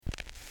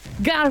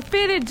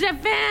RACKETT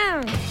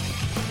Japan!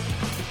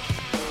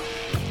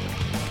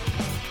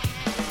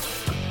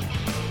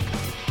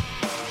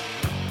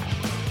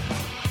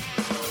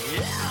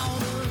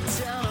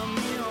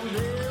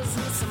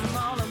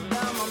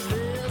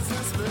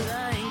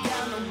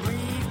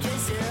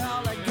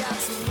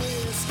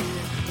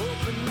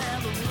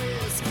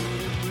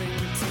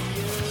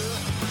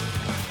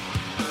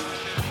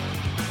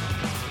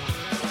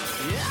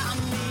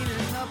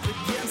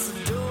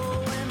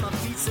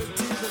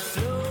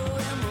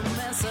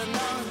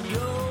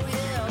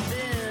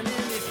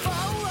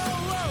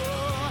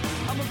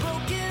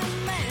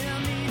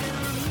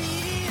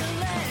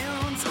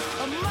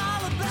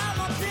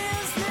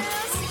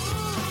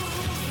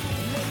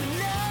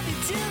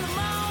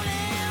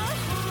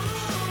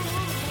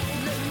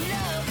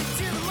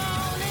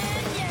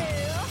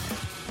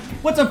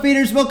 What's up,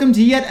 faders? Welcome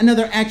to yet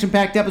another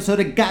action-packed episode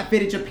of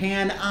RACKETT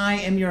Japan. I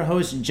am your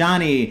host,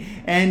 Johnny.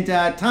 And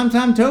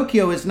Tom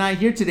Tokyo is not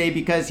here today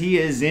because he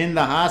is in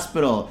the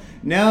hospital.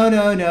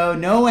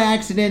 No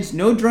accidents,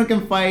 no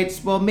drunken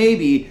fights. Well,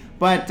 maybe.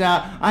 But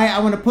I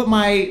want to put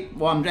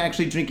I'm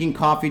actually drinking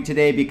coffee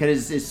today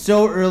because it's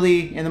so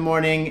early in the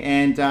morning.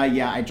 And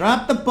I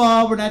dropped the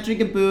ball. We're not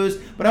drinking booze.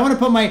 But I want to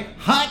put my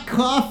hot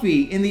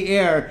coffee in the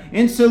air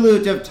in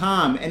salute of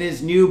Tom and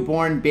his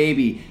newborn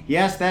baby.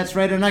 Yes, that's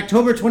right. On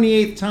October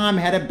 28th, Tom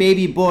had a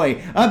baby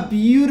boy. A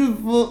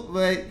beautiful,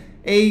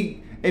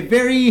 a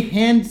very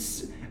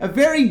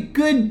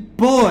good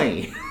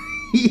boy.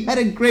 He had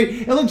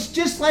it looks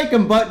just like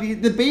him, but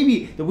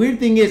the weird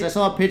thing is I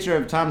saw a picture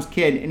of Tom's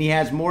kid and he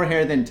has more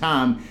hair than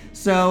Tom.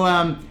 So,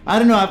 I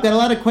don't know, I've got a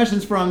lot of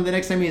questions for him the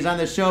next time he's on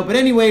the show. But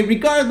anyway,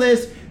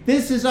 regardless,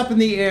 this is up in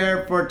the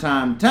air for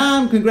Tom.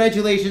 Tom,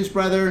 congratulations,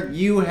 brother.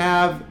 You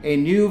have a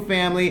new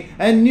family,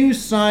 a new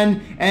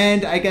son,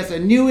 and I guess a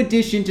new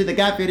addition to the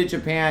RACKETT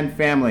Japan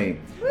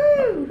family.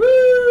 Woo!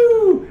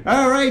 Woo!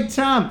 All right,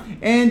 Tom.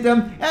 And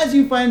as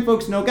you fine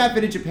folks know,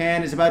 RACKETT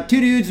Japan is about two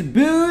dudes,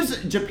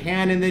 booze,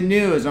 Japan in the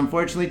news.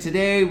 Unfortunately,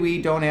 today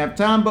we don't have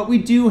Tom, but we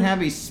do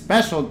have a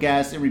special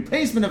guest in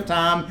replacement of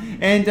Tom.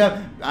 And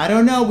I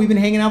don't know, we've been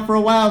hanging out for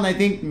a while, and I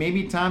think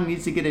maybe Tom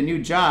needs to get a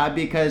new job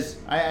because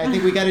I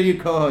think we got a new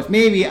co-host.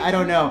 Maybe, I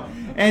don't know.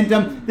 And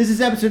this is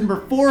episode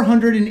number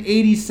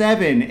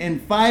 487,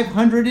 and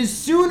 500 is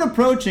soon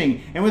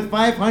approaching. And with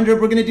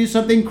 500, we're going to do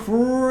something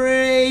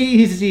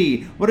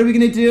crazy. What are we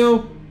going to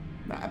do?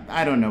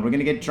 I don't know. We're going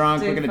to get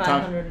drunk. We're going to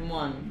talk.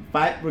 501.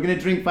 We're going to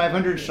drink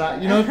 500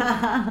 shots.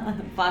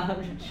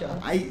 500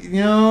 shots.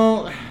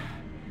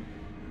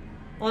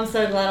 I'm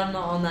so glad I'm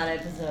not on that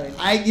episode.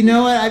 I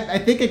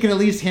think I can at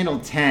least handle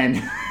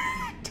 10.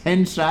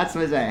 10 shots,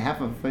 was that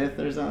half a fifth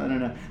or something? I don't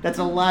know. That's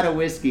a lot of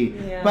whiskey.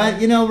 Yeah. But,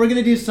 we're going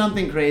to do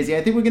something crazy.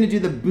 I think we're going to do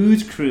the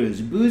booze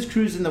cruise. Booze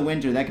cruise in the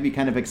winter. That could be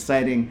kind of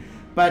exciting.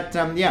 But,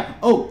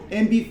 Oh,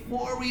 and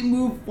before we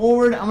move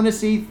forward, I want to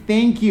say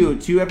thank you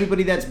to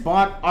everybody that's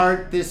bought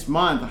art this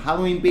month.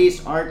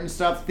 Halloween-based art and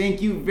stuff.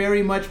 Thank you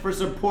very much for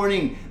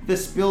supporting the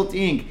Spilt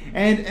Ink.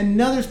 And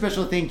another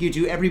special thank you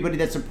to everybody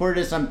that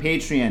supported us on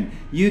Patreon.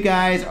 You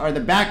guys are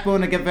the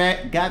backbone of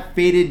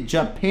RACKETT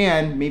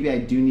Japan. Maybe I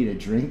do need a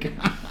drink.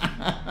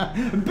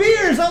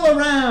 Beers all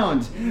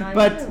around.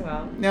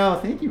 No,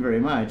 thank you very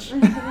much.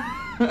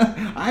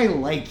 I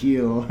like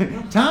you.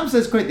 Tom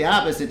says quite the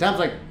opposite. Tom's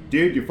like,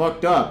 dude, you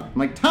fucked up. I'm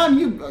like, Tom,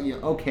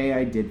 okay,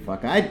 I did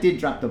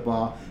drop the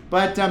ball.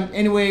 But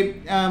anyway,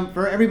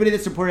 for everybody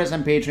that supported us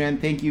on Patreon,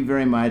 thank you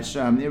very much.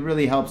 It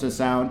really helps us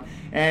out.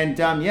 And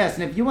yes,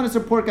 and if you want to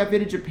support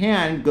RACKETT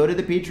Japan, go to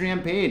the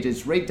Patreon page.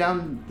 It's right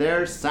down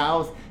there,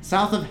 south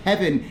of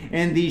heaven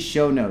in these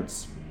show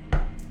notes.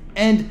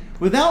 And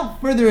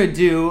without further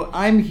ado,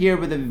 I'm here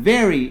with a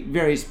very,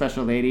 very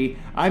special lady.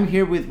 I'm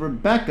here with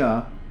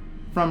Rebecca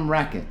from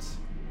RACKETT.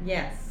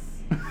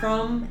 Yes.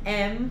 From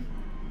M.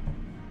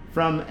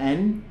 From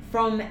N?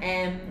 From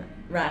M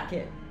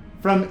RACKETT.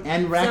 From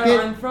N RACKETT?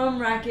 So I'm from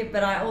RACKETT,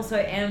 but I also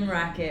am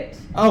RACKETT.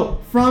 Oh,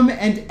 from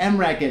and M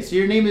RACKETT. So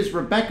your name is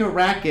Rebecca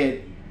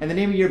RACKETT, and the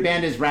name of your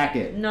band is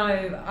RACKETT. No,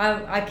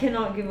 I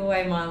cannot give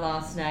away my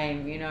last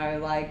name,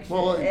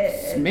 Well,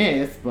 it's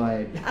Smith,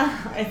 but...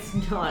 it's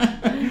not.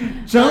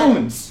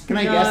 Jones! Can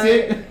I guess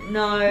it?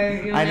 No,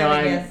 you'll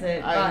never guess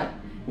it. But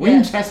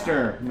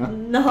Winchester! Yeah.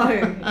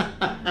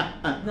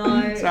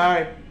 No.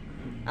 Sorry.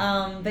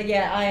 But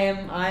yeah, I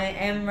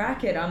am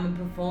RACKETT. I'm a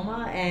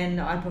performer,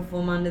 and I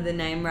perform under the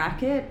name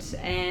RACKETT.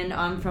 And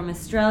I'm from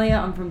Australia.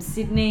 I'm from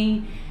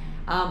Sydney.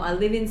 I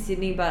live in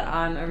Sydney, but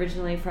I'm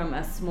originally from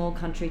a small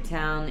country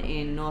town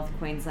in North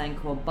Queensland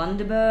called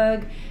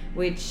Bundaberg,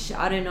 which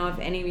I don't know if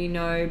any of you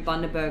know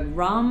Bundaberg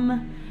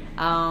rum.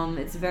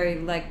 It's a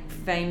very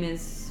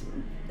famous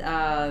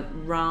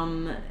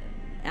rum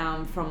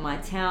from my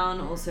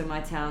town. Also, my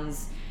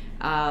town's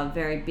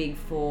very big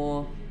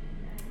for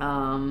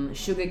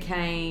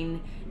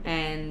sugarcane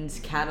and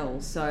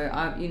cattle. So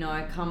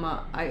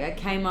I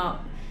came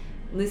up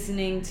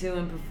listening to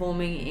and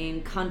performing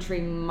in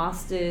country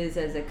musters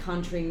as a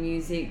country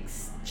music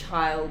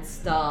child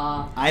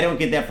star. I don't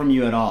get that from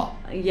you at all.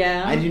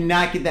 Yeah? I do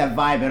not get that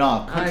vibe at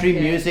all. Country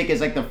music is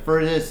like the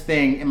furthest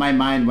thing in my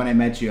mind when I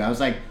met you. I was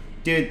like,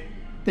 dude,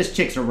 this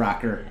chick's a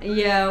rocker.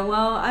 Yeah,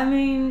 well, I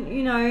mean,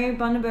 you know,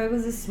 Bundaberg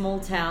was a small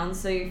town,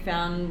 so you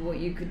found what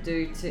you could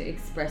do to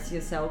express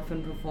yourself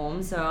and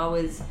perform. So I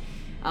was,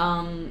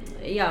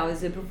 I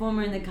was a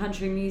performer in the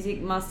country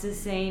music muster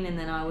scene, and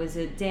then I was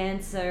a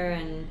dancer,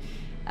 and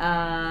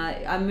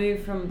I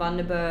moved from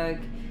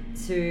Bundaberg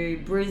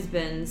to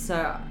Brisbane,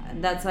 so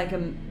that's like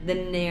the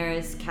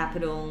nearest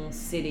capital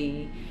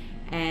city.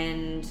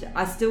 And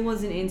I still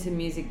wasn't into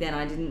music then.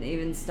 I didn't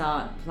even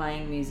start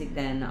playing music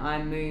then.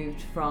 I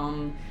moved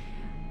from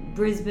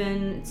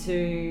Brisbane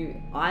to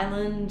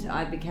Ireland.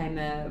 I became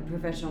a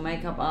professional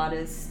makeup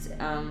artist,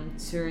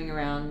 touring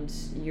around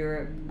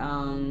Europe.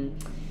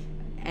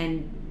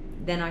 And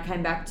then I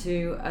came back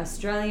to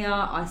Australia.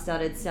 I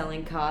started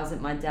selling cars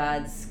at my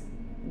dad's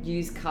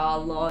used car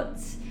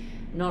lots,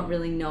 not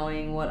really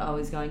knowing what I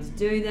was going to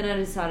do. Then I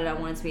decided I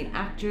wanted to be an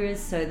actress.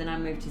 So then I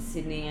moved to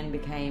Sydney and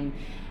became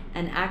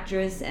an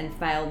actress and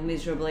failed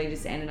miserably.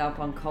 Just ended up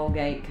on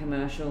Colgate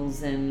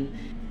commercials. And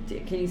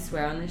can you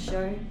swear on this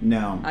show?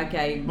 No.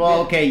 Okay.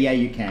 Well, okay, yeah,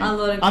 you can.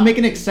 I'll make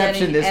an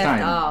exception this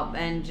time. Up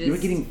and just, you were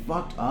getting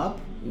fucked up?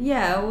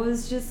 Yeah, it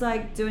was just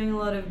like doing a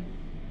lot of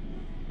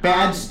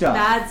bad stuff.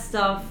 Bad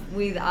stuff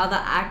with other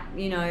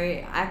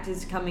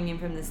actors coming in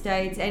from the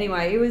States.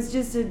 Anyway, it was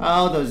just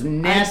oh, those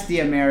nasty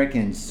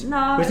Americans.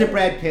 No. Was it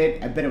Brad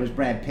Pitt? I bet it was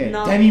Brad Pitt.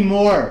 No. Demi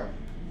Moore.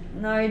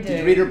 No, dude. Did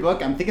you read her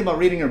book? I'm thinking about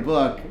reading her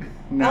book.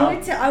 No.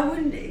 I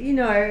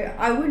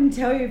wouldn't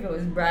tell you if it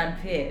was Brad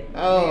Pitt.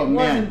 Oh,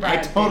 man. I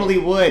totally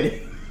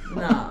would.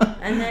 No.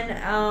 And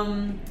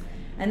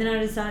then I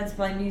decided to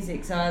play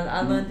music. So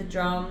I learned the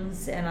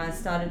drums, and I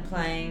started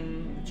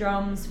playing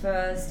drums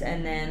first,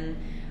 and then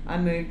I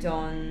moved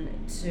on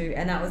to,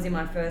 and that was in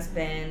my first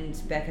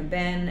band, Beck and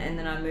Ben, and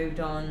then I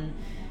moved on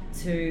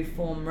to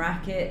form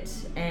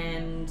RACKETT,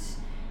 and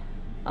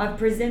I've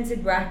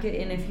presented RACKETT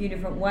in a few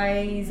different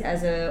ways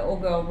as a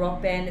all-girl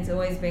rock band. It's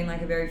always been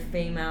like a very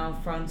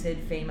female-fronted,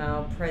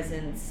 female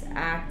presence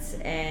act,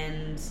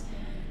 and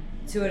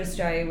toured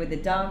Australia with The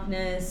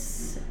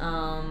Darkness,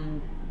 a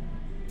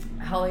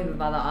whole heap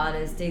of other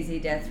artists,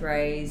 DZ Death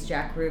Rays,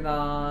 Jack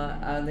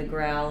River, The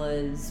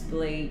Growlers,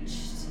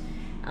 Bleached.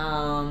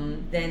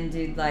 Then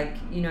did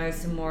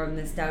some more of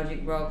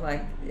nostalgic rock,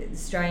 like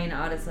Australian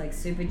artists like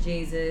Super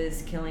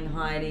Jesus, Killing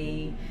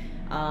Heidi,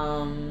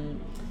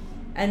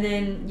 and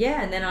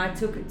then I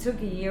took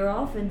a year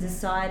off and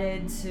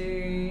decided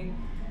to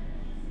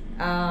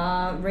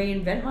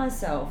reinvent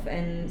myself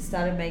and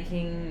started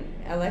making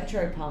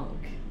electro punk.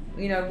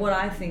 You know, what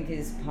I think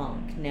is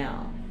punk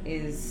now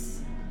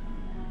is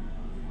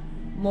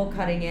more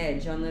cutting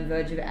edge, on the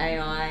verge of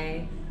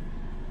AI.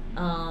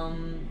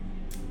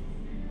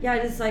 I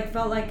just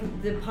felt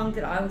like the punk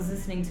that I was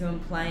listening to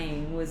and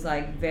playing was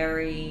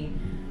very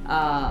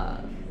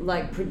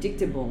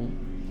predictable.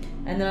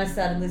 And then I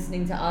started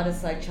listening to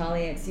artists like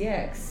Charlie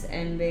XCX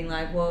and being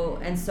like, well,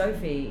 and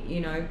Sophie,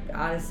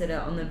 artists that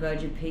are on the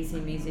verge of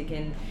PC music,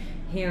 and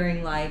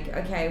hearing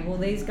okay, well,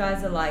 these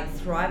guys are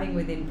thriving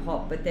within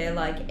pop, but they're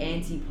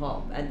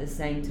anti-pop at the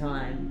same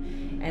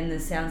time. And the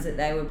sounds that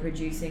they were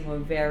producing were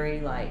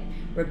very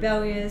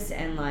rebellious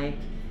and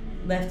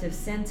left of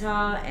center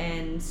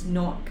and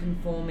not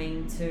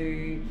conforming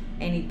to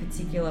any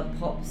particular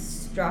pop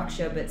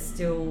structure, but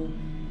still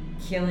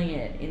killing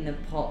it in the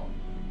pop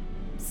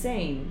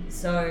scene.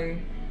 So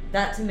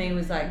that to me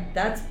was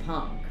that's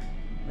punk.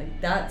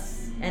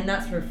 That's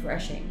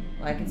refreshing.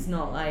 It's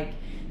not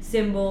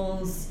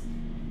cymbals,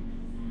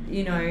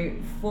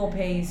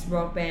 4-piece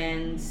rock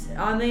bands.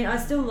 I mean, I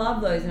still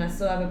love those, and I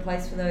still have a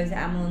place for those.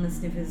 Amel and the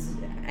Sniffers,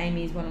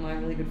 Amy's one of my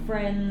really good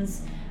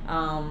friends.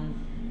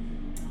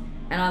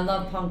 And I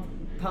love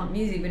punk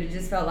music, but it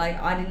just felt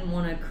like I didn't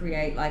want to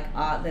create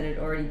art that had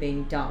already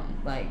been done,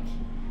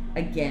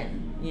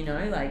 again,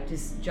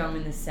 just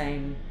jumping the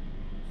same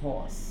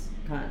horse,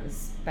 kind of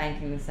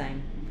spanking the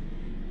same,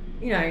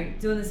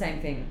 doing the same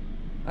thing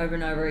over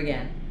and over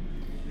again.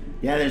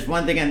 Yeah, there's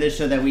one thing on this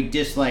show that we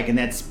dislike, and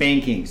that's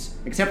spankings.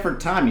 Except for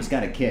Tom, he's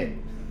got a kid.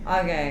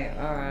 Okay,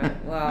 all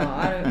right. Well,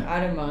 I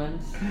don't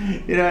mind.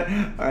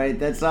 All right,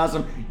 that's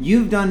awesome.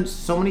 You've done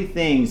so many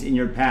things in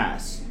your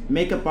past.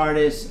 Makeup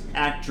artist,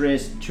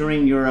 actress,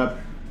 touring Europe.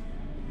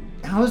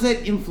 How has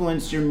that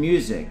influenced your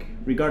music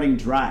regarding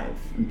drive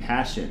and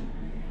passion?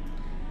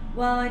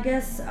 Well, I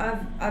guess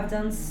I've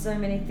done so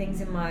many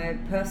things in my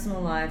personal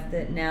life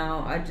that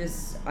now I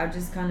just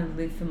kind of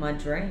live for my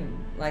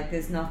dream.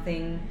 There's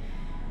nothing,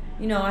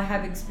 I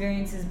have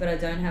experiences, but I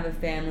don't have a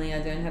family, I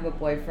don't have a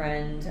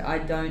boyfriend, I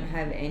don't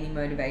have any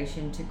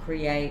motivation to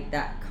create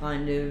that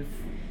kind of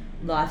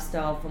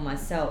lifestyle for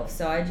myself.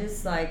 So I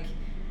just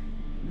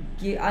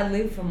I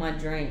live for my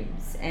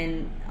dreams,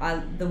 and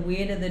the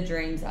weirder the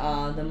dreams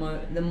are, the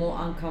more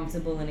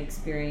uncomfortable an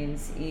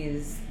experience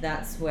is.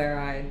 That's where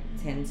I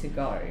tend to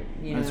go.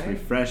 That's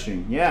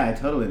refreshing. Yeah, I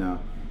totally know.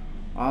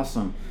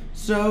 Awesome.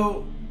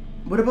 So,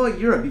 What about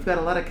Europe? You've got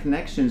a lot of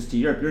connections to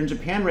Europe. You're in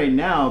Japan right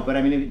now, but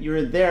I mean, if you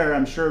were there,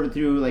 I'm sure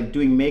through like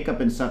doing makeup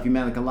and stuff, you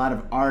met like a lot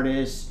of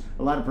artists,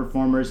 a lot of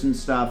performers and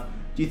stuff.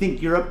 Do you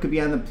think Europe could be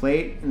on the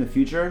plate in the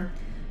future?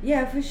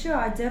 Yeah, for sure.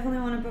 I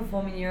definitely want to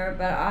perform in Europe,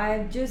 but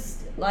I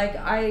just like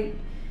I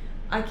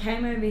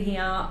came over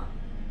here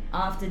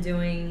after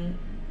doing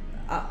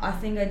I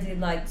think I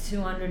did like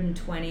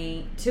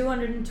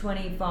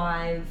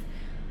 225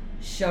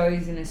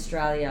 shows in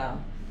Australia.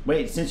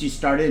 Wait, since you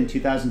started in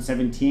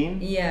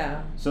 2017?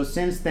 Yeah. So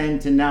since then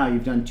to now,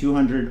 you've done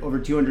over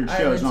 200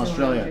 shows in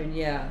Australia.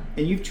 Yeah.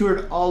 And you've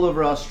toured all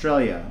over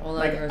Australia. All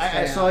over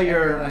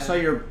Australia. I saw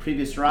your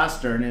previous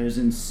roster, and it was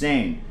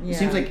insane. Yeah. It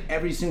seems like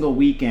every single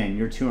weekend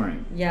you're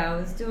touring. Yeah, I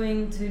was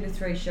doing 2 to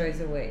 3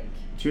 shows a week.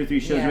 2 or 3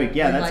 shows a week.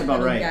 Yeah, that's like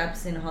about right.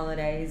 Gaps in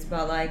holidays,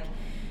 but like,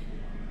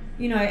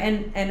 you know,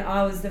 and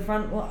I was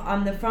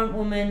I'm the front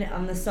woman.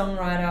 I'm the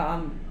songwriter.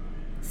 I'm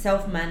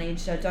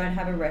self-managed. I don't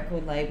have a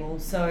record label,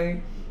 so.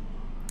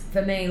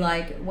 For me,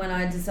 like, when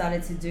I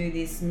decided to do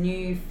this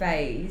new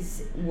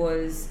phase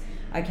was,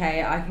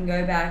 okay, I can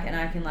go back and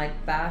I can,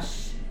 like,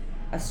 bash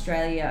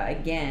Australia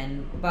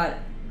again, but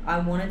I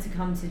wanted to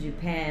come to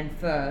Japan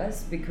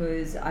first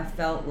because I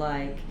felt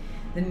like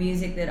the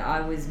music that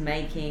I was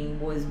making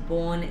was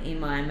born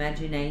in my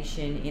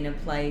imagination in a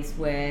place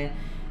where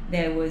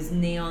there was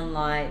neon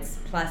lights,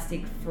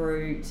 plastic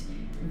fruit,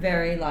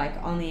 very,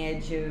 like, on the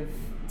edge of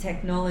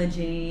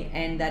technology,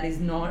 and that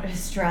is not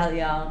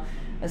Australia.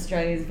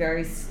 Australia is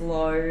very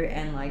slow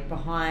and like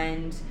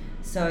behind,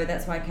 so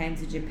that's why I came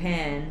to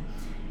Japan.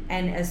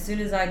 And as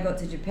soon as I got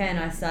to Japan,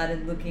 I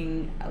started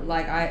looking,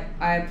 like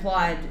I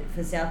applied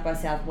for South by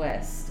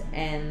Southwest,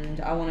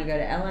 and I want to go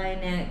to LA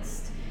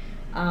next.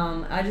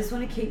 I just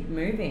want to keep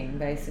moving,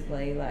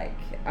 basically. Like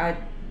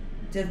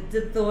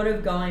the thought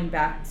of going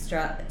back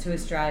to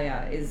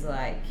Australia is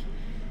like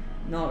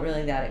not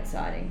really that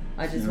exciting.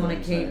 I just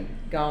want to keep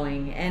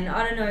going, and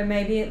I don't know,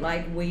 maybe it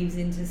like weaves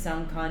into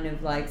some kind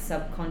of like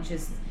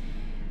subconscious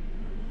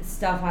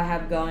stuff I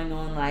have going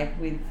on, like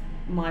with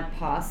my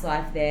past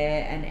life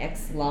there, an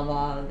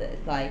ex-lover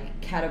that like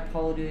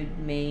catapulted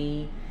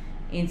me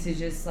into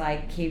just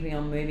like keeping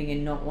on moving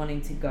and not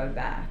wanting to go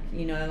back,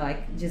 you know,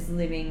 like just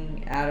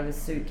living out of a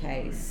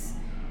suitcase.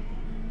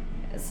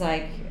 It's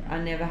like I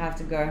never have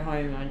to go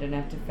home. I don't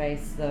have to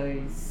face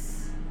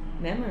those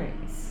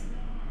memories.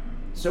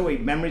 So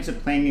wait, memories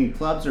of playing in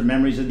clubs or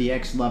memories of the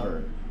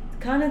ex-lover?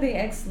 Kind of the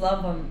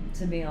ex-lover,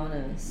 to be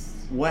honest.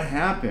 What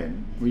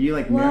happened? Were you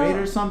like married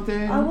or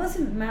something? I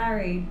wasn't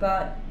married,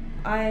 but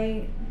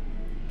I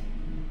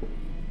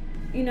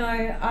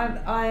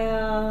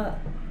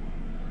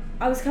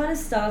was kind of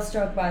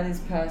starstruck by this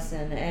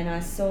person, and I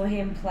saw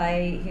him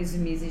play. He was a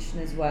musician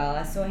as well.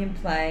 I saw him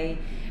play,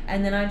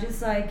 and then I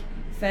just like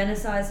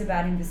fantasized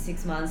about him for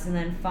 6 months, and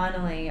then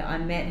finally I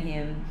met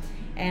him,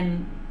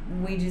 and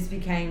we just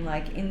became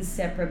like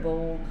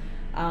inseparable,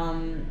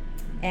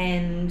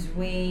 and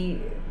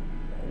we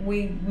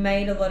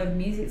made a lot of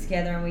music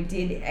together, and we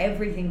did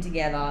everything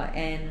together.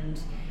 And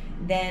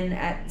then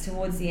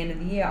towards the end of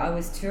the year, I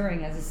was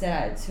touring. As I said,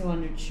 I had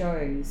 200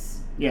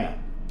 shows. Yeah.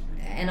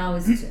 And I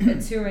was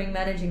touring,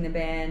 managing the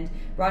band,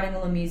 writing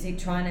all the music,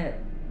 trying to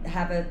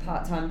have a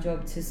part-time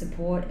job to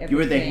support everything. You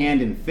were the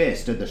hand and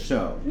fist of the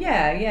show.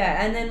 Yeah.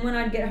 And then when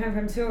I'd get home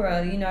from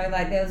tour, you know,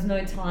 like there was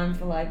no time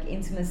for like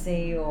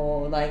intimacy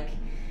or like,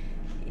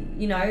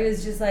 you know, it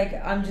was just like,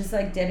 I'm just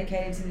like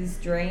dedicated to this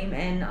dream,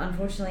 and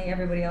unfortunately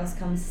everybody else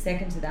comes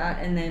second to that.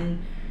 And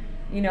then,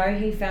 you know,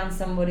 he found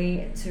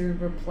somebody to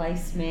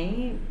replace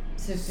me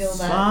to fill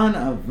that. Son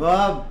of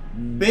a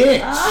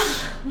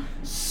bitch!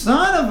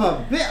 Son of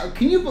a bitch!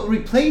 Can you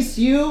replace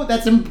you?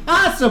 That's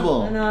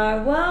impossible!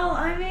 No, well,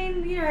 I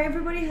mean, you know,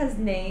 everybody has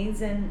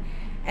needs, and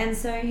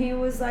so he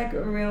was like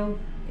a real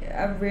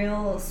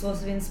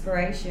source of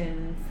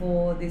inspiration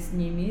for this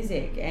new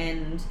music,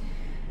 and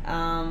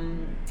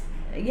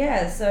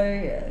yeah, so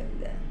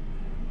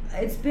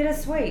it's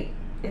bittersweet.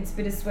 It's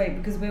bittersweet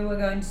because we were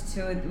going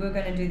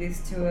to do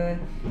this tour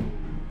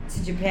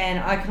to Japan.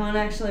 I can't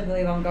actually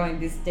believe I'm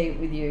going this deep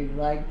with you.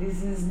 Like,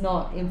 this is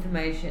not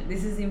information.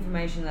 This is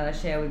information that I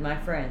share with my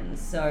friends.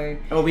 So.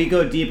 Oh, we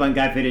go deep on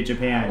Guy Fitted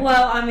Japan.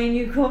 Well, I mean,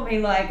 you caught me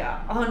like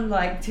on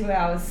like 2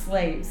 hours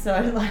sleep. So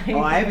like.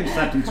 Oh, I haven't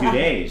slept in 2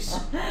 days.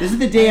 This is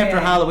the day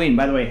after Halloween.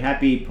 By the way,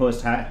 happy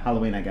post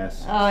Halloween, I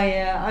guess. Oh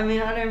yeah. I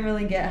mean, I don't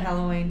really get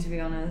Halloween, to be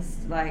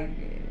honest. Like,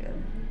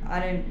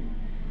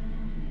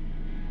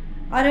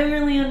 I don't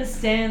really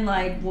understand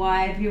like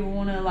why people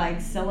want to like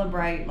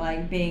celebrate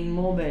like being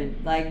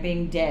morbid, like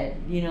being dead,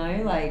 you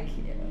know, like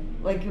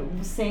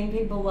seeing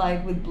people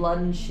like with blood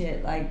and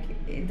shit. Like,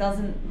 it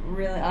doesn't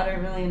really, I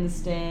don't really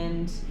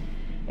understand.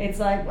 It's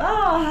like,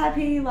 oh,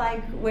 happy,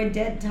 like we're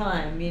dead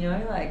time, you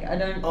know, like I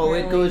don't. Oh,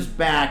 really... It goes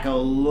back a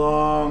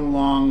long,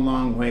 long,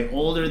 long way,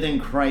 older than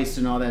Christ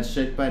and all that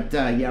shit. But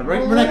yeah,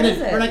 we're not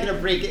gonna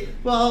break it.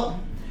 Well.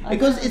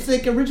 It's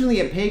like originally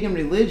a pagan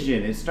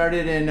religion. It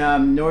started in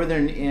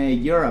northern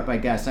Europe, I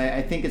guess.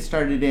 I think it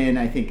started in,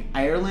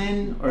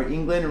 Ireland or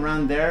England,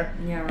 around there.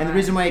 Yeah, right. And the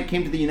reason why it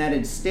came to the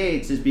United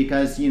States is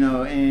because, you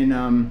know, in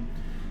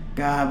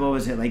God, what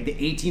was it, like the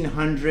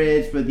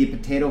 1800s with the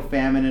potato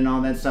famine and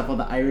all that stuff? All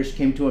the Irish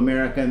came to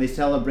America and they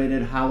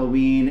celebrated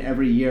Halloween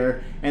every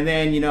year. And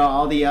then,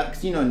 all the,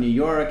 New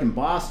York and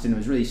Boston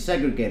was really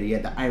segregated. You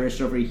had the Irish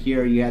over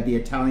here, you had the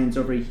Italians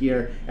over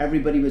here.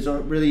 Everybody was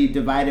really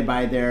divided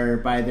by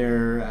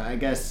their I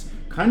guess,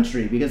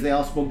 country because they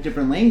all spoke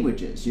different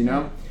languages,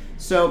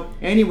 So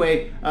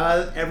anyway,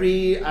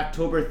 every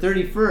October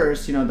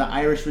 31st, the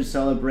Irish would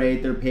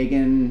celebrate their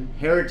pagan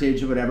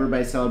heritage or whatever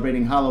by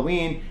celebrating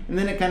Halloween, and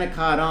then it kind of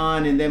caught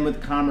on, and then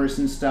with commerce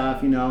and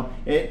stuff,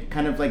 it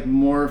kind of like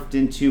morphed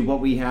into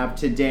what we have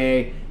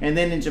today. And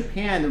then in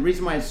Japan, the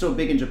reason why it's so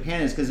big in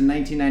Japan is because in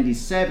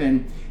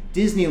 1997,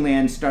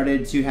 Disneyland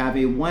started to have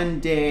a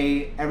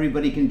one-day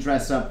everybody can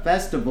dress up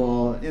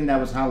festival, and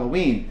that was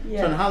Halloween.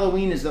 Yeah. So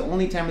Halloween is the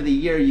only time of the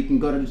year you can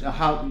go to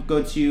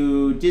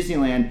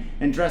Disneyland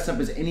and dress up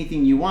as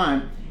anything you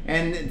want.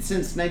 And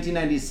since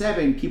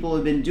 1997, people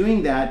have been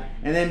doing that.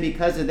 And then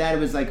because of that, it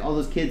was like all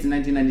those kids in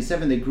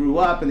 1997, they grew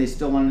up and they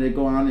still wanted to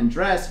go on and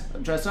dress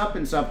up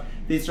and stuff.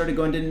 They started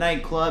going to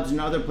nightclubs and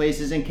other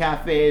places and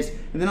cafes.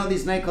 And then all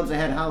these nightclubs that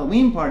had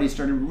Halloween parties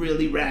started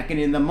really racking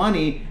in the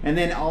money. And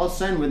then all of a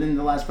sudden, within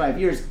the last 5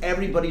 years,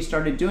 everybody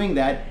started doing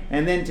that.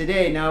 And then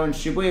today, now in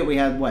Shibuya, we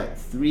have,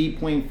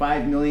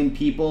 3.5 million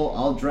people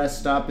all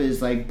dressed up as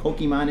like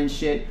Pokemon and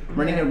shit,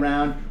 running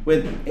around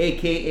with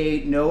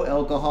AKA no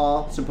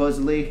alcohol,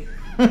 supposedly.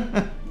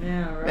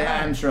 Yeah, right.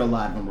 I'm sure a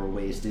lot of them were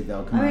wasted,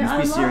 though. Come on,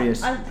 let's be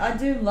serious. I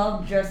do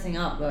love dressing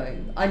up, though.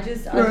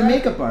 You're a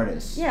makeup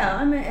artist. Yeah,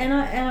 and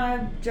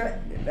I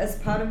as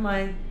part of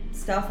my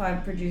stuff,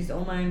 I've produced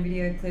all my own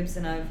video clips,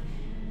 and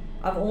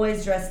I've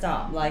always dressed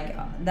up. Like,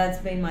 that's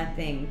been my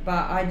thing.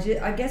 But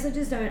I guess I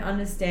just don't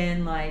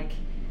understand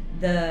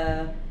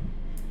the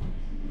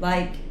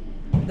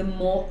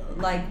more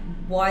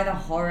why the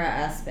horror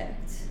aspect.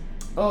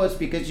 Oh, it's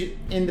because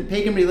in the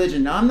pagan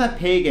religion. Now, I'm not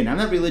pagan. I'm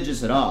not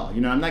religious at all.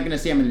 I'm not going to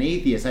say I'm an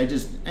atheist. I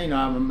just,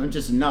 I'm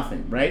just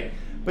nothing, right?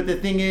 But the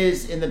thing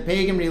is, in the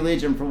pagan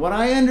religion, from what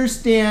I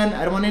understand,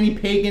 I don't want any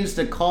pagans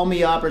to call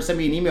me up or send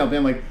me an email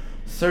being like,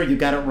 sir, you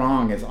got it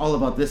wrong. It's all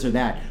about this or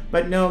that.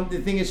 But no, the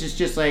thing is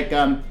just like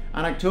on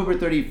October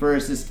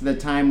 31st is the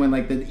time when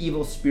like the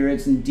evil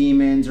spirits and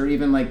demons or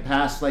even like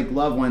past like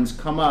loved ones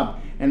come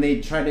up and they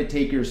try to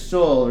take your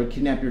soul or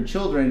kidnap your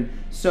children.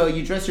 So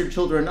you dress your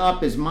children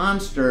up as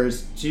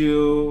monsters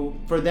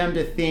for them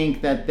to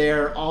think that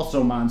they're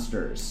also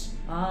monsters.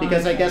 Oh,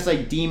 because okay. I guess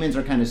like demons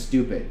are kind of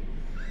stupid.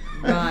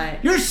 Right.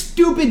 You're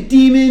stupid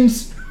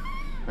demons!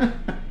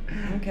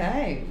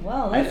 Okay,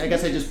 well, I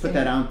guess I just put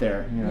that out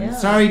there. Yeah.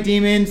 Sorry,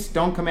 demons,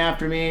 don't come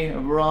after me.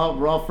 We're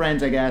all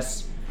friends, I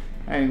guess.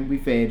 We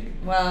fade.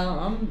 Well,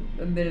 I'm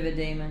a bit of a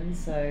demon,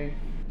 so.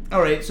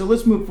 All right, so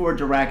let's move forward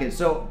to Racket.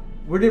 So,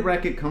 where did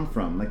Racket come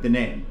from, like the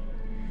name?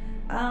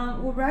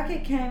 Well,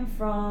 Racket came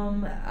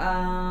from.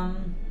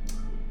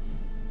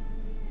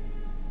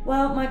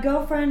 Well, my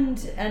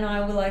girlfriend and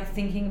I were like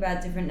thinking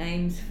about different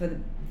names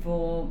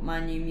for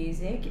my new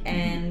music,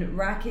 and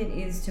Racket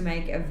is to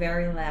make a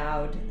very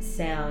loud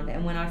sound.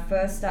 And when I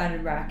first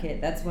started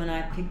Racket, that's when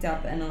I picked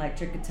up an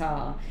electric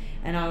guitar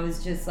and I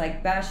was just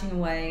like bashing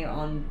away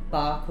on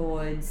bar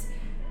chords,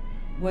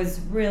 was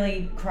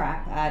really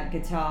crap at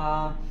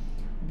guitar.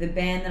 The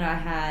band that I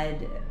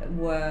had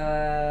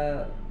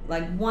were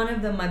like, one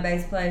of them, my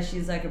bass player,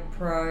 she's like a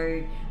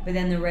pro, but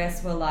then the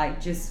rest were like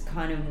just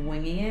kind of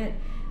winging it.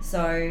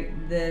 So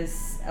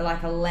this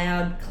like a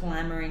loud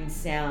clamoring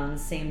sound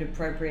seemed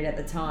appropriate at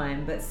the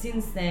time, but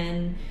since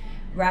then,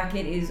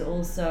 Racket is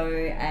also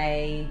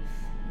a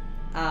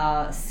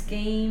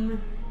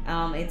scheme.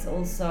 It's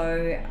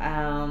also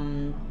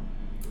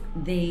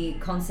the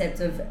concept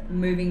of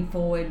moving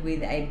forward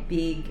with a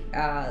big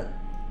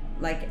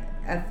like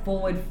a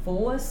forward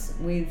force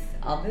with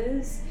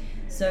others.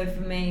 So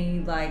for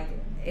me, like,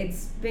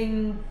 it's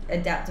been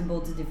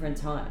adaptable to different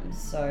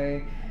times.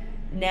 So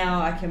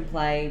now I can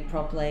play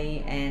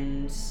properly,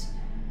 and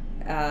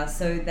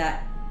so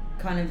that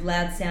kind of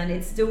loud sound,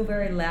 it's still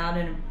very loud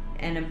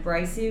and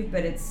abrasive,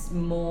 but it's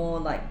more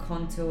like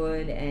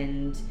contoured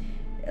and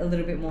a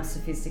little bit more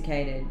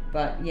sophisticated.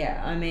 But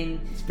yeah, I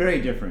mean, it's very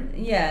different.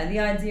 Yeah, the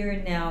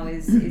idea now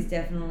is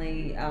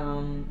definitely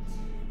to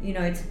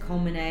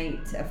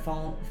culminate a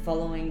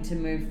following, to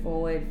move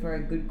forward for a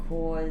good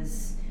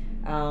cause.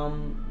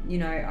 I'm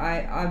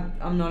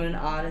not an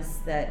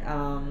artist that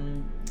I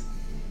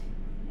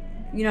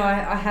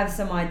have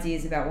some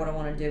ideas about what I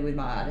want to do with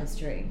my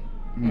artistry,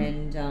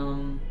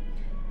 and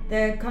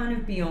they're kind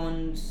of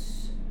beyond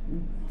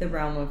the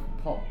realm of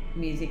pop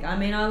music. I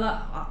mean,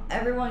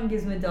 everyone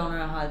gives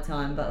Madonna a hard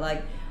time, but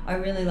like, I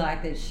really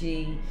like that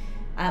she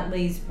at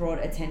least brought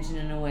attention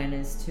and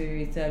awareness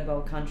to third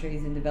world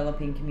countries and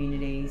developing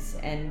communities,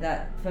 and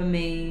that for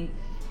me,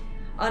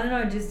 I don't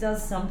know, just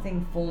does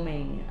something for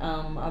me.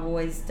 I've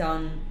always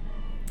done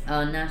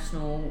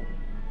national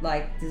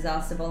like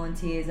disaster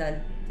volunteers. I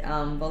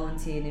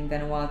volunteered in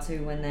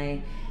Vanuatu when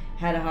they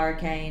had a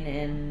hurricane,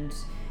 and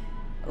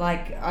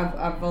like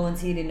I've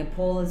volunteered in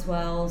Nepal as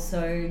well.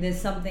 So there's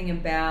something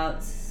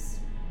about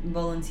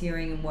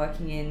volunteering and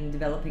working in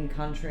developing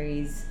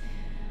countries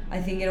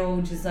I think it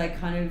all just like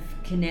kind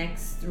of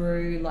connects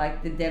through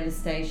like the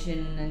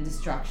devastation and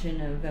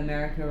destruction of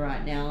America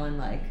right now, and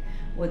like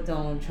what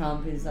Donald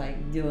Trump is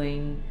like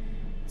doing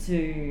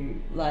to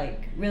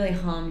like really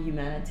harm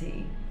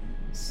humanity.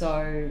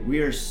 So we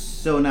are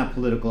so not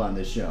political on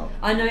this show.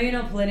 I know you're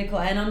not political,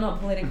 and I'm not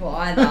political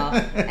either.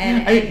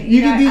 and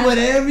you can be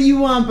whatever you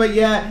want, but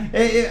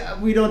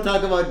we don't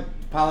talk about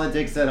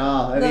politics at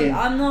all. Look,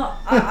 I'm not.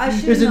 I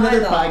shouldn't. There's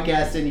another either.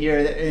 podcast in here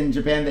in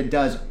Japan that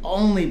does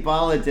only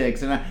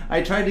politics, and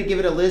I tried to give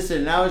it a listen,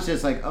 and I was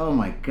just like, oh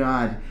my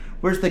god,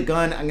 where's the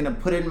gun? I'm gonna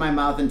put it in my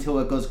mouth until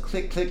it goes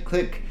click, click,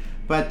 click.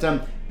 But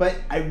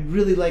I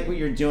really like what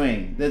you're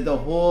doing. The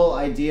whole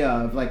idea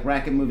of like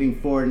Racket moving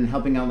forward and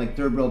helping out like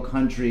third world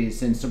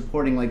countries and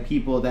supporting like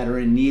people that are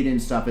in need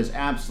and stuff is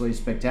absolutely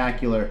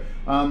spectacular.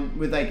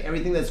 With like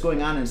everything that's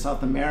going on in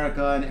South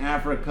America and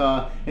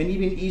Africa and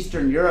even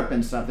Eastern Europe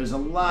and stuff, there's a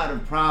lot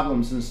of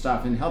problems and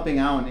stuff, and helping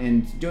out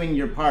and doing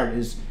your part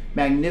is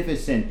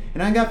magnificent.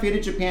 And I got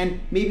Faded Japan,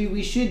 maybe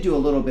we should do a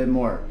little bit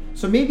more.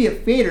 So maybe a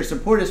Fader,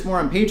 support us more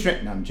on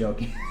Patreon. No, I'm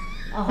joking.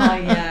 Oh,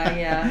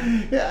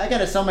 yeah. Yeah, I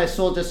gotta sell my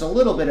soul just a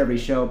little bit every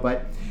show,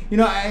 but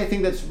I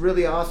think that's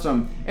really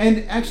awesome.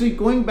 And actually,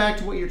 going back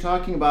to what you're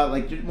talking about,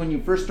 like when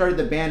you first started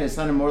the band, it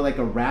sounded more like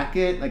a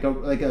racket,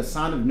 like a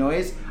sound of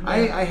noise. Yeah.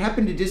 I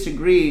happen to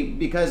disagree,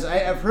 because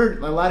I've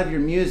heard a lot of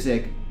your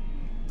music,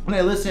 and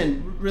I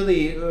listen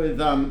really with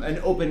an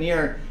open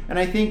ear. And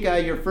I think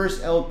your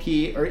first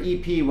LP or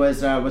EP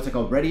was what's it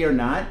called, Ready or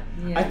Not?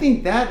 Yeah. I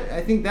think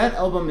that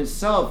album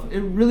itself, it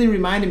really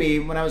reminded me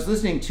when I was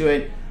listening to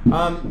it.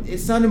 It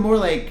sounded more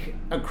like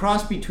a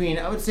cross between,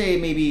 I would say,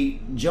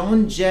 maybe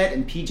Joan Jett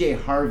and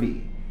PJ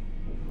Harvey.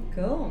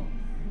 Cool.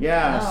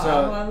 Yeah.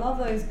 I love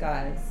those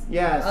guys.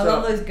 Yeah. I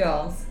love those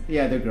girls.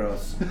 Yeah, they're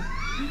girls.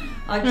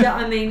 I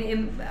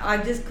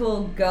just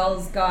call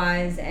girls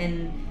guys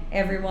and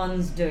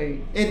everyone's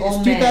dude.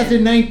 It's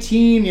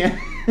 2019. Yeah.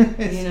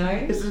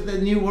 This is the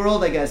new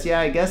world, I guess.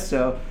 Yeah, I guess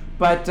so.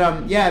 But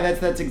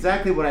that's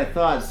exactly what I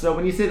thought. So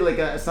when you said like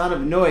a sound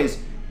of noise,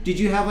 did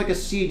you have like a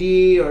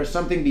CD or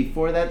something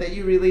before that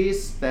you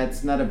released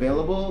that's not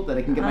available that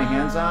I can get my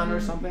hands on or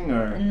something?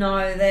 Or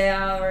no, they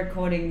are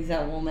recordings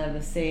that we'll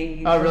never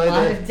see. Oh, really?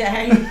 Light of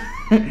day.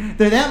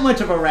 They're that much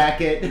of a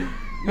racket.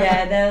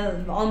 Yeah,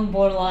 they're on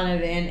borderline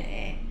of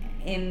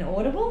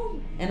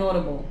inaudible.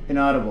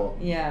 Inaudible.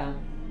 Yeah.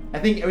 I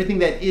think everything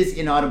that is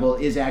inaudible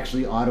is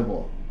actually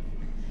audible.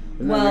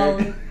 Well,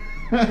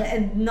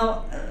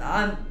 not.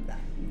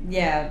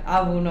 Yeah,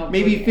 I will not.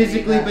 Maybe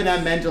physically, but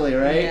not mentally,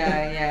 right?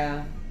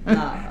 Yeah.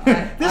 No,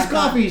 this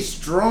coffee's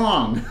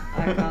strong.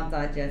 I can't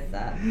digest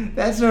that.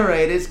 That's all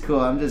right. It's cool.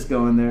 I'm just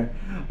going there.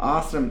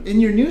 Awesome.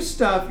 And your new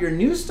stuff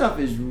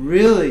is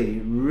really,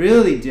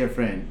 really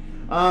different.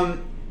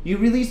 You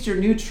released your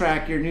new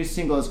track, your new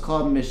single. It's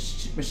called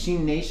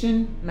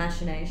Machinations.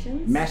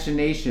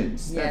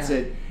 That's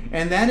it.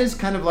 And that is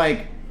kind of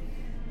like,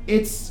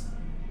 it's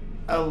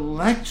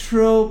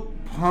electro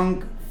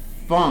punk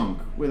funk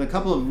with a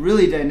couple of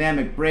really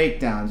dynamic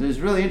breakdowns. It was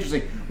really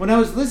interesting. When I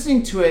was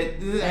listening to it,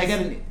 I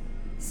got an...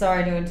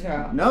 Sorry to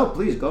interrupt. No,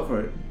 please, go for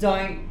it.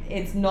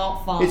 It's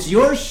not funk. It's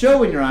your show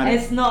when you're on it.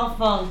 It's not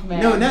funk, man.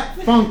 No, not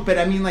funk, but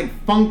I mean like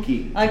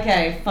funky.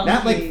 Okay, funky.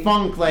 Not like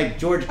funk like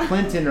George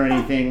Clinton or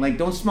anything. Like,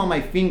 don't smell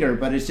my finger,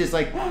 but it's just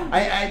like,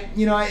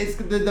 it's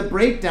the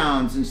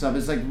breakdowns and stuff.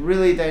 It's like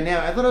really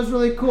dynamic. I thought it was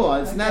really cool.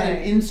 It's not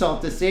an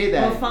insult to say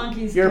that. Well,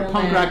 funky's You're cool, a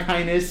punk man. rock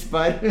highness,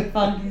 but...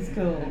 Funky's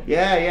cool.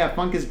 Yeah,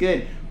 funk is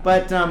good.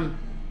 But I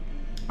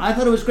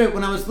thought it was great.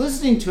 When I was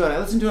listening to it, I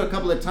listened to it a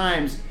couple of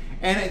times,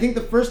 and I think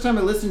the first time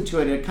I listened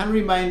to it, it kind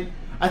of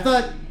I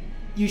thought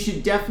you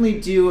should definitely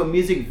do a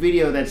music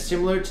video that's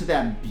similar to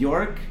that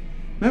Bjork.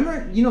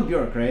 Remember, you know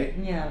Bjork, right?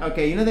 Yeah.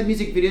 Okay, you know that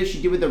music video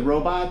she did with the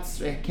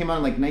robots? It came out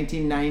in like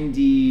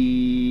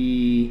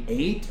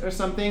 1998 or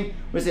something.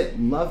 Was it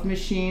Love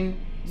Machine?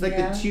 It's like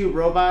the two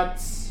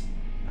robots.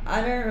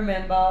 I don't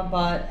remember,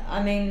 but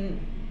I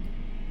mean,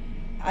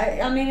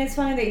 it's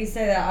funny that you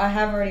say that. I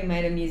have already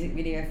made a music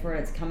video for it.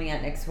 It's coming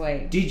out next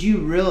week. Did you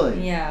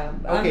really? Yeah.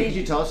 Okay, could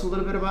you tell us a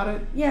little bit about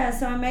it? Yeah,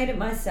 so I made it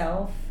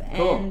myself.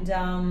 Cool. And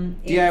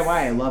DIY,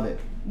 I love it.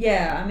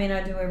 Yeah, I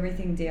do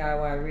everything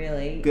DIY,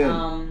 really.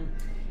 Good.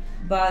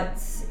 But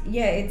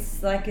yeah,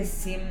 it's like a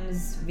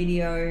Sims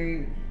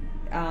video.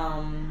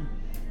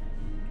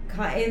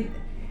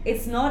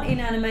 It's not in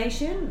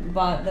animation,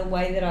 but the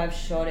way that I've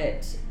shot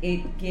it,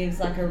 it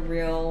gives like a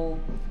real,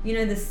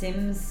 the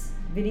Sims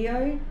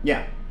video.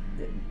 Yeah.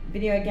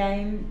 Video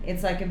game.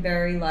 It's like a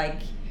very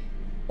like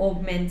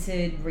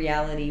augmented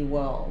reality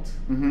world.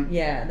 Mm-hmm.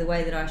 Yeah, the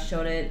way that I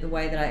shot it, the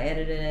way that I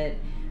edited it.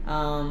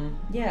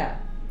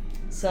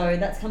 So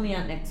that's coming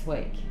out next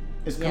week.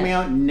 It's coming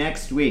out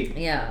next week.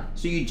 Yeah.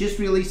 So you just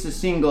released a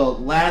single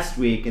last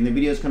week, and the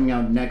video's coming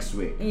out next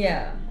week.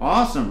 Yeah.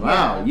 Awesome.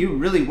 Wow, Yeah. You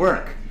really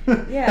work.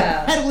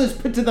 Yeah. The pedal is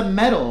put to the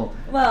metal.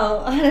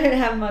 Well, I don't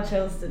have much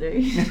else to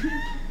do.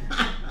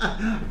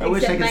 I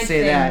wish I could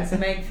say that.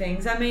 Make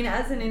things.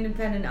 As an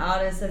independent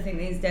artist, I think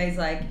these days,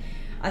 like,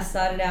 I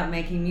started out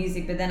making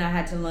music, but then I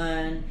had to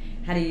learn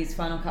how to use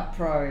Final Cut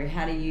Pro,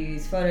 how to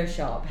use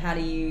Photoshop, how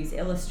to use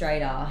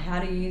Illustrator, how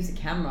to use a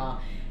camera,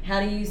 how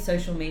to use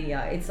social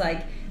media. It's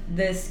like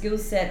the skill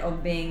set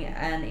of being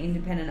an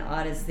independent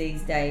artist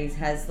these days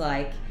has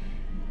like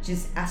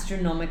just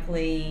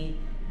astronomically,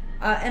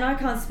 and I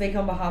can't speak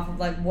on behalf of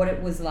like what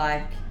it was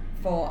like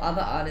for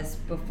other artists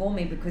before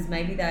me, because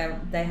maybe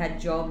they had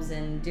jobs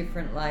and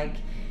different like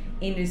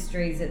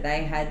industries that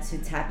they had to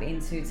tap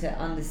into to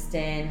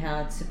understand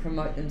how to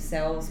promote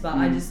themselves. But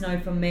I just know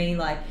for me,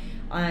 like,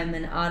 I'm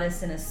an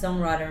artist and a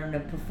songwriter and a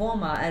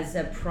performer as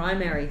a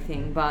primary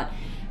thing, but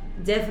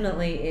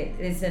definitely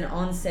it's an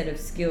onset of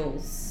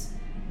skills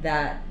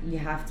that you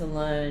have to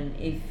learn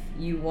if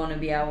you want to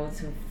be able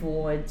to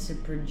afford to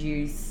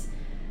produce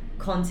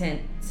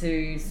content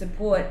to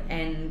support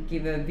and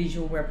give a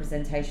visual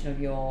representation of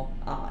your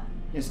art.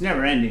 It's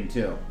never ending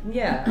too.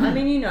 Yeah, I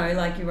mean, you know,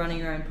 like you're running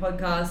your own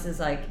podcast.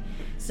 There's like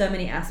so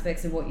many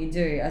aspects of what you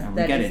do.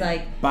 That is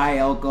like buy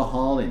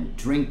alcohol and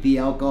drink the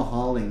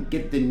alcohol and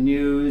get the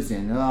news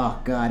and oh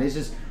god, it's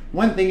just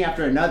one thing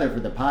after another for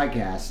the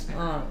podcast.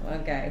 Oh,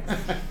 okay.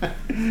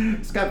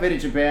 Scott been in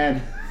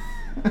Japan.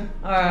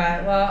 All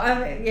right. Well,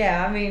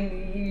 I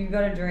mean, you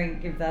got to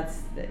drink if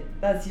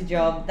that's your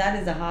job. That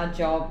is a hard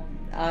job.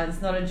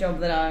 It's not a job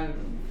that I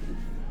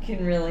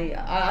can really.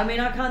 I mean,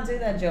 I can't do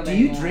that job Do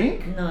anymore. you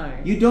drink? No.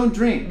 You don't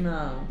drink?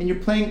 No. And you're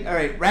playing. All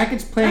right,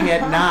 Rackett's playing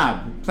at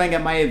Knob, playing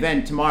at my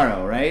event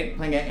tomorrow, right?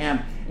 Playing at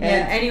AMP.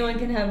 Yeah, anyone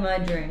can have my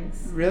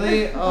drinks.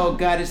 Really? Oh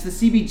god, it's the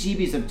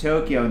CBGBs of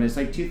Tokyo, and it's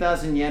like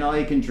 2,000 yen all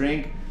you can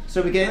drink.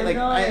 So we get like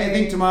I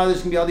think tomorrow there's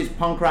gonna be all these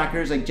punk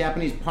rockers, like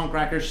Japanese punk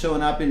rockers,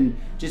 showing up and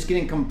just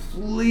getting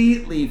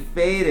completely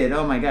faded.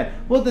 Oh my god.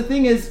 Well, the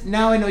thing is,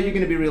 now I know you're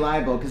gonna be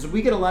reliable because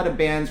we get a lot of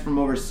bands from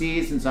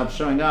overseas and stuff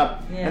showing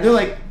up, and they're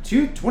like,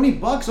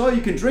 $20 all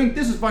you can drink.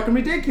 This is fucking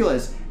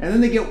ridiculous. And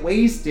then they get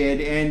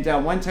wasted.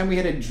 And one time we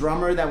had a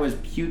drummer that was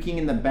puking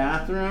in the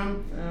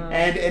bathroom,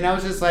 and I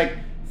was just like,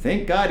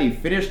 thank God he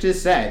finished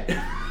his set.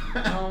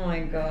 Oh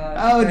my god.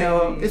 Oh crazy.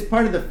 no, it's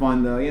part of the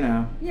fun though, you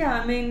know.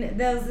 Yeah, I mean,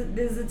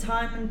 there's a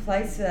time and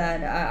place for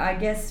that. I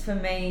guess for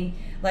me,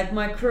 like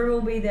my crew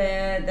will be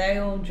there, they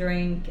all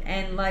drink,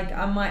 and like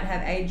I might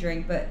have a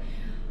drink, but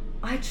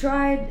I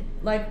tried,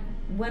 like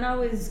when I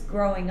was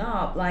growing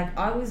up, like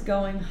I was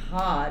going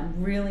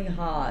hard, really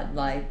hard,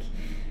 like,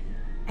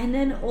 and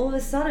then all of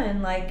a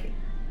sudden, like,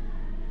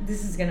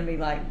 this is gonna be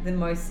like the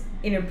most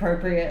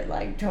inappropriate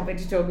like topic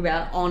to talk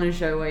about on a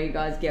show where you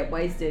guys get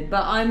wasted,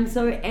 but I'm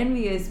so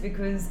envious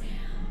because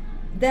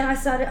then I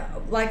started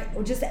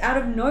like just out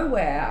of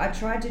nowhere I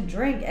tried to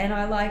drink and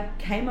I like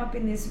came up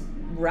in this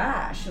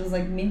rash. It was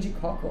like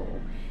meningococcal,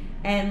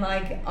 and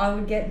like I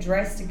would get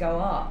dressed to go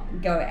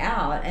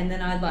out, and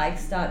then I'd like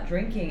start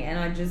drinking and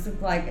I just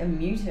look like a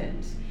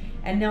mutant.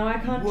 And now I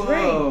can't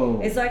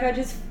drink. It's like I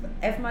just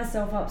F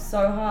myself up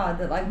so hard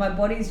that like my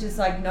body's just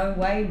like, no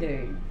way,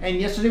 dude. And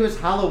yesterday was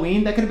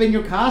Halloween. That could have been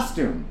your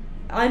costume.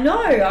 I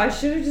know. I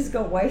should have just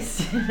got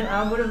wasted.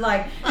 I would have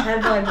like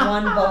had like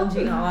one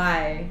bulging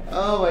eye.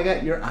 Oh my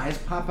god, your eyes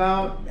pop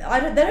out? They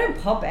don't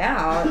pop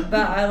out,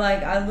 but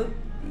I look.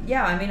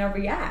 Yeah, I mean, I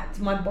react.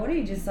 My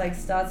body just like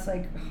starts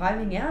like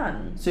hiving out.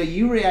 So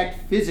you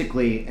react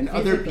physically, and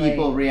other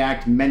people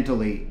react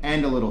mentally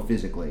and a little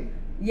physically.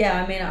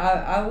 Yeah, I mean,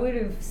 I would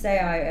have say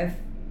I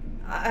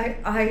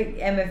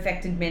am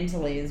affected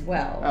mentally as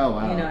well. Oh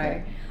wow. You know,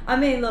 okay. I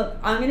mean, look,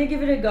 I'm gonna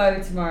give it a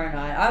go tomorrow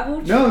night. I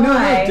will try.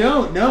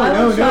 No,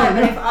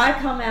 But if I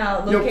come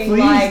out looking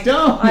like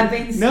I've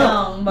been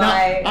stung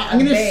by I'm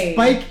gonna bee.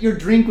 spike your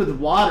drink with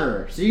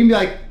water, so you can be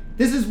like,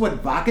 this is what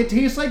vodka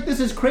tastes like?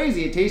 This is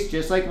crazy. It tastes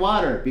just like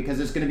water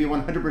because it's going to be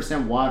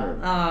 100% water.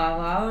 Oh,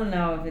 well, I don't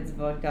know if it's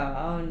vodka.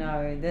 Oh,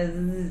 no.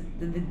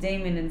 The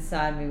demon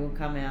inside me will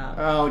come out.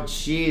 Oh,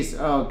 jeez.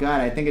 Oh,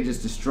 God. I think I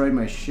just destroyed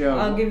my show.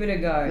 I'll give it a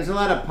go. There's a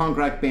lot of punk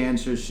rock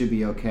bands, so it should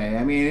be okay.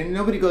 I mean,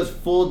 nobody goes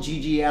full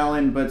G.G.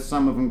 Allen, but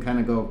some of them kind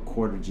of go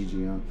quarter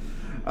G.G. Allen.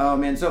 Oh,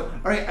 man. So,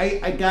 all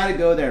right, I got to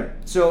go there.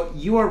 So,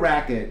 you are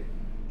Rackett.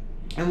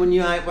 And when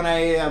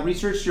I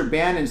researched your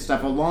band and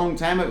stuff a long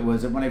time ago,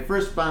 when I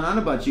first found out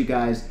about you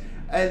guys,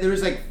 there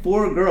was like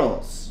 4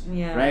 girls,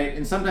 right,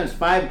 and sometimes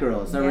 5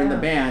 girls that were in the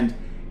band,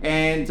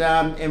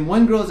 and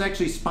one girl is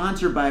actually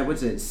sponsored by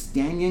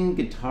Stanyan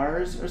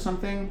Guitars or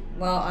something.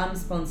 Well, I'm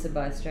sponsored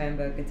by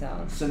Strandberg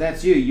Guitars. So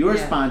that's you. You're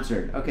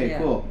sponsored. Okay,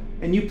 cool.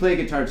 And you play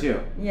guitar too.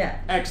 Yeah.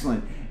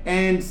 Excellent.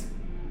 And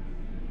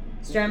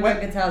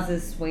Strandberg Guitars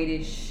is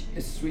Swedish.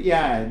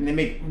 Yeah, and they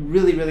make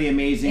really, really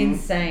amazing,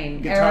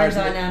 insane guitars.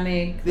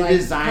 Aerodynamic. The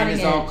design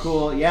is all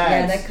cool.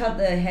 Yeah, they cut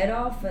the head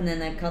off and then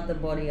they cut the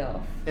body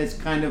off. It's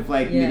kind of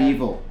like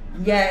medieval.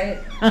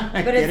 Yeah, but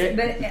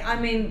I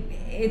mean,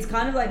 it's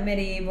kind of like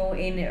medieval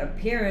in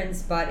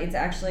appearance, but it's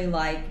actually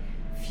like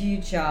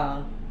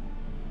future.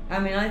 I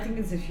mean, I think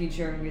it's the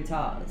future of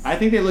guitars. I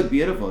think they look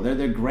beautiful.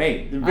 They're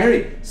great. They're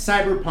very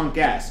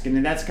cyberpunk-esque, and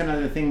then that's kind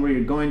of the thing where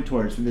you're going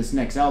towards for this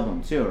next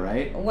album too,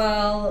 right?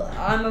 Well,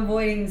 I'm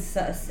avoiding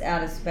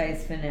outer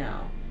space for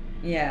now.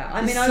 Yeah,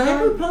 I Is mean,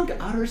 cyberpunk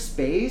outer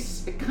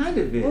space? It kind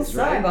of is,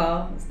 well, right?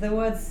 cyber. The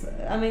words.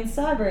 I mean,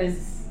 cyber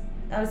is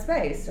outer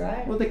space,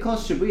 right? Well, they call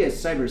Shibuya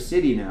Cyber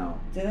City now.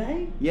 Do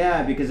they?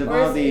 Yeah, because of Or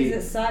all the.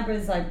 is it cyber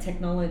is like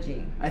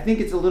technology? I think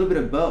it's a little bit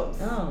of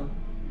both. Oh.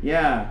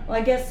 Yeah. Well,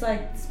 I guess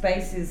like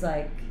space is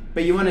like.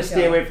 But you want to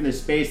stay away from the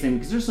space thing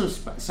because there's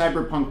some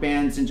cyberpunk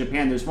bands in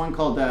Japan. There's one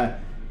called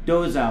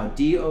Dozao,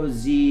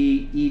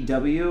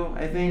 Dozew,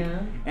 I think. Yeah.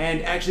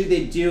 And actually,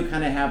 they do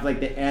kind of have like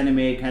the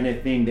anime kind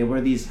of thing. They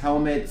wear these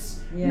helmets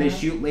and they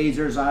shoot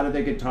lasers out of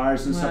their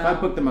guitars and stuff. I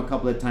booked them a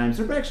couple of times.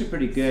 They're actually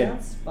pretty good.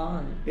 Sounds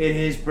fun. It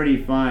is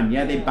pretty fun.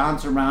 Yeah, they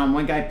bounce around.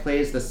 One guy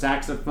plays the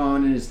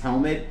saxophone in his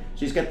helmet.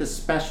 So he's got this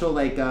special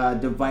like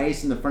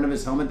device in the front of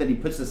his helmet that he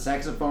puts the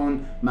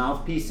saxophone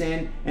mouthpiece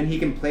in, and he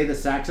can play the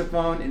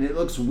saxophone. And it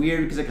looks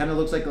weird because it kind of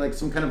looks like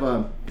some kind of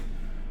a,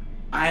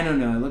 I don't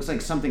know. It looks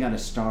like something out of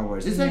Star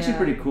Wars. It's actually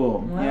pretty cool.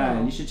 Wow. Yeah,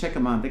 and you should check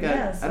them out. They got.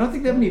 Yes, I don't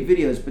think they have any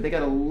videos, but they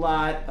got a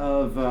lot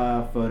of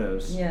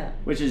photos. Yeah.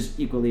 Which is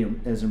equally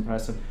as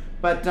impressive.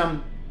 But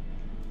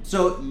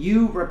so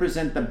you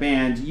represent the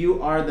band.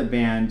 You are the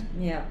band.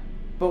 Yeah.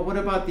 But what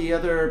about the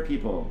other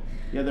people?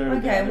 The other.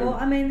 Okay. Well,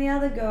 I mean, the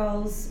other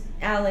girls,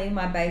 Ali,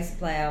 my bass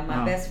player,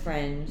 my best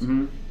friend,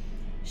 Mm-hmm.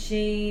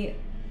 she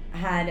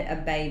had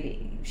a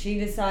baby. She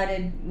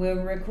decided we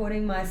were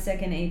recording my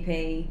second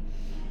EP.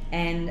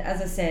 And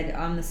as I said,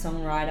 I'm the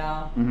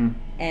songwriter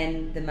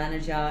and the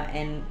manager,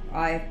 and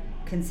I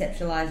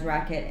conceptualized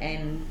Racket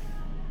and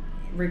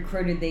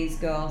recruited these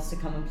girls to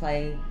come and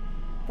play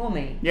for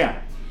me.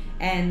 Yeah.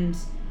 And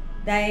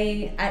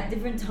they, at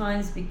different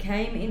times,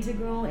 became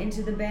integral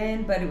into the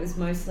band, but it was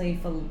mostly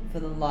for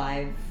the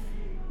live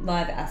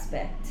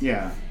aspect.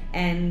 Yeah.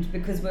 And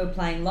because we were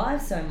playing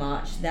live so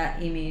much,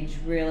 that image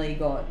really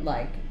got,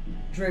 like,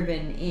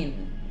 driven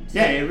in.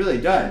 Yeah, it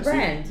really does.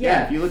 Brand,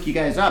 If you look you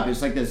guys up,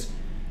 it's like this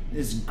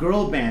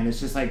girl band.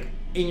 It's just like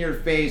in your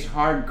face,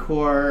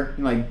 hardcore,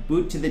 like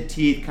boot to the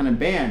teeth kind of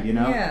band, you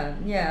know?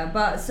 Yeah.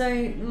 But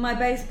so my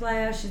bass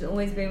player, she's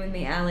always been with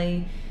me,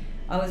 Ali.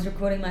 I was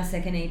recording my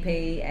second EP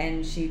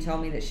and she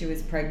told me that she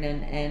was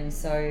pregnant, and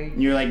so.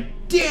 And you're like,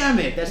 damn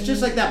it! That's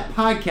just like that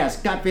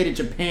podcast, Got Faded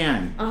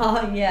Japan.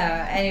 Oh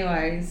yeah.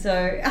 Anyway,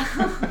 so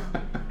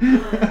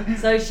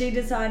so she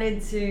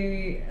decided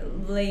to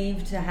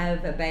leave to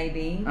have a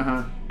baby,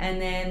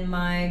 and then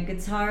my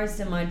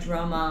guitarist and my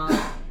drummer,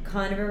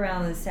 kind of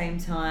around the same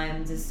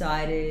time,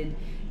 decided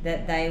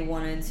that they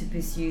wanted to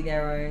pursue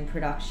their own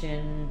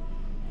production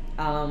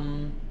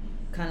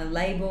kind of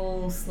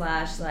label /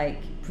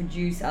 like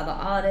produce other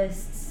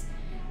artists,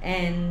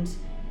 and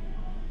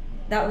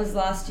that was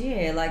last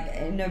year, like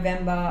in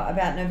November,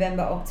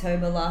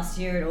 October last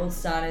year. It all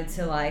started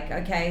to like,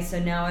 okay, so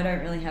now I don't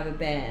really have a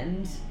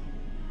band,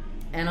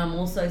 and I'm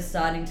also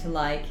starting to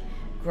like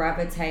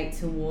gravitate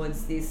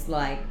towards this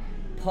like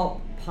pop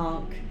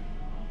punk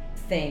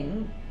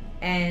thing.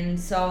 And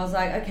so I was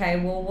like,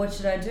 okay, well, what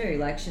should I do?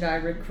 Like, should I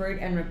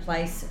recruit and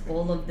replace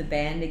all of the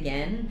band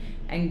again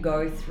and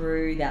go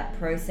through that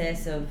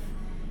process of,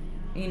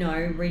 you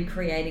know,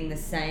 recreating the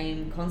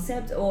same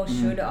concept? Or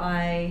should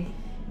I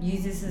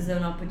use this as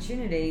an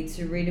opportunity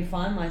to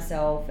redefine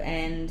myself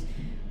and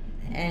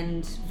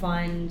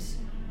find,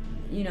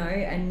 you know,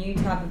 a new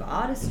type of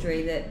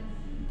artistry that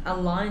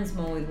aligns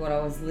more with what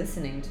I was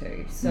listening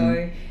to?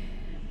 So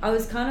I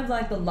was kind of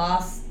like the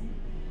last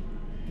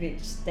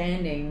bitch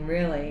standing,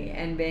 really,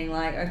 and being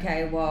like,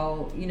 okay,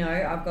 well, you know,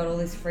 I've got all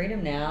this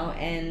freedom now,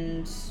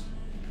 and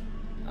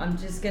I'm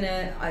just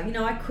gonna, you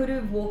know, I could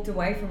have walked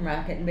away from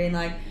Racket and been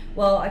like,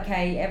 well,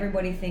 okay,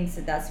 everybody thinks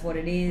that that's what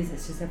it is,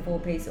 it's just a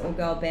 4-piece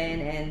all-girl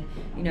band, and,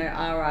 you know,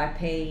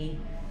 RIP,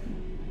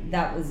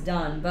 that was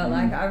done. But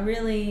like, I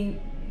really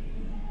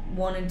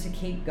wanted to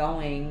keep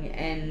going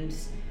and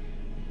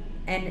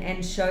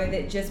show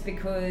that just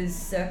because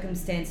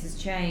circumstances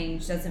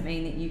change doesn't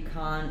mean that you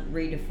can't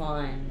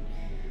redefine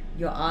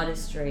your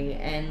artistry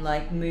and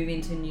like move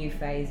into new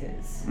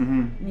phases.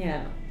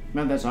 Yeah.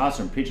 Man, that's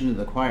awesome. Preaching to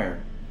the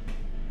choir.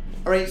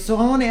 All right, so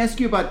I want to ask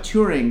you about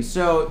touring.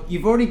 So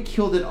you've already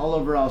killed it all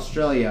over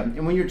Australia,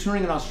 and when you're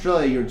touring in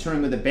Australia, you're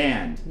touring with a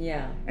band.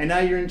 Yeah. And now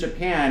you're in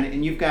Japan,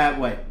 and you've got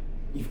what?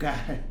 You've got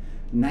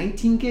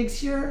 19 gigs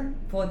here?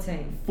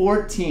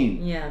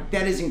 14. Yeah.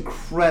 That is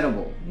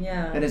incredible.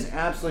 Yeah. That is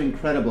absolutely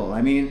incredible.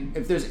 I mean,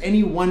 if there's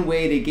any one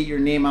way to get your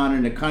name out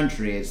in the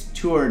country, it's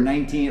tour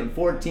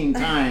 14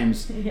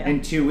 times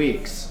in 2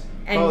 weeks.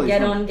 And Holy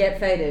get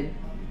faded.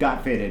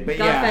 Got faded, but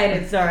Got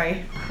faded,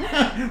 sorry.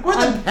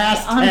 We're the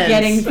past tense. I'm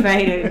getting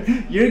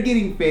faded. You're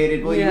getting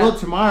faded. Well, you will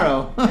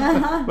tomorrow.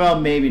 Well,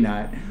 maybe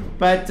not.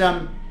 But,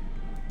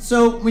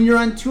 so when you're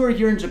on tour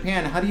here in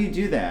Japan, how do you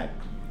do that?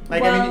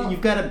 Like, I mean,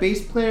 you've got a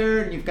bass player,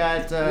 and you've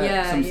got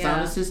some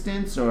sound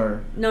assistants,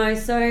 or... No,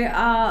 so,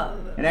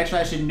 And actually,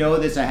 I should know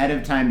this ahead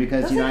of time,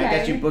 because, you know, I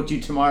guess you booked you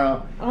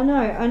tomorrow. I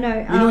know.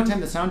 You know what time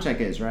the sound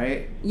check is,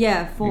 right?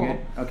 Yeah, 4.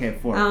 Okay,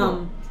 4.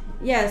 Cool.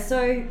 Yeah,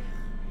 so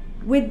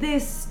with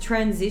this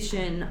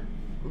transition,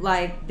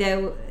 like,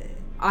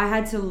 I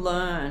had to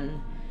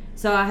learn.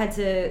 So I had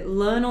to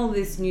learn all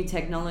this new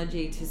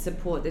technology to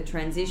support the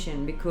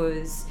transition,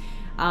 because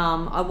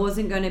I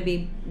wasn't going to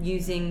be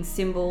using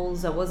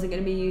cymbals. I wasn't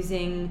going to be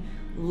using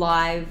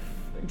live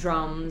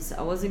drums.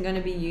 I wasn't going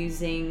to be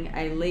using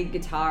a lead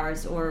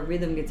guitarist or a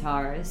rhythm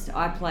guitarist.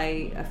 I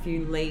play a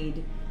few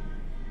lead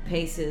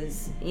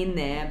pieces in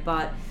there,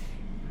 but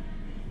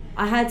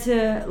I had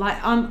to, like,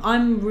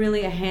 I'm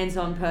really a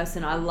hands-on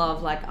person. I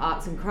love like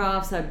arts and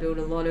crafts. I build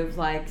a lot of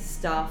like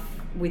stuff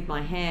with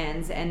my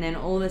hands, and then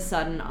all of a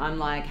sudden I'm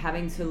like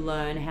having to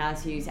learn how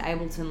to use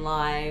Ableton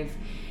Live,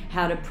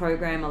 how to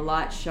program a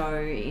light show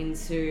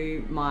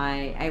into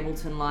my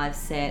Ableton Live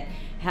set,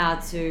 how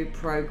to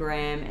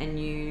program and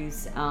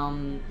use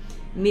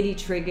MIDI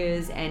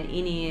triggers and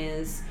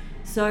in-ears.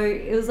 So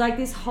it was like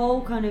this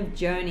whole kind of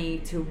journey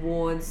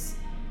towards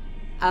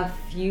a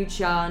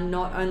future,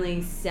 not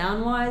only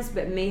sound-wise,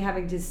 but me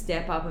having to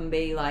step up and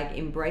be like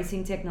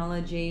embracing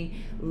technology,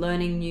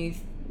 learning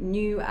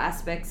new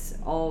aspects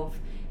of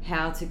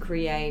how to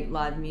create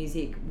live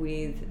music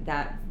with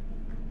that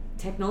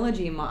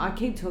technology in mind. I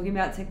keep talking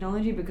about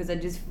technology because I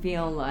just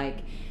feel like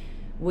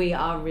we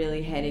are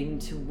really heading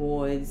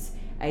towards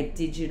a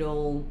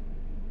digital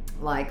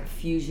like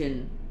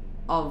fusion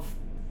of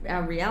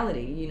our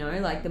reality, you know,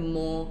 like the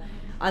more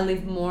I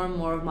live more and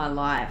more of my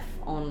life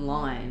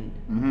online.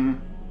 Mm-hmm.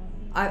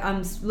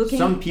 I'm looking.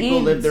 Some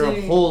people live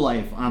their whole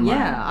life online.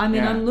 Yeah, I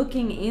mean, I'm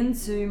looking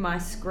into my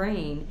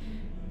screen,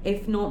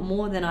 if not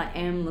more than I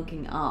am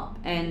looking up.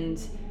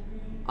 And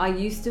I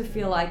used to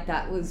feel like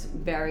that was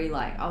very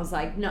like, I was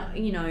like, no,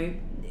 you know,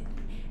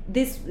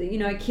 this, you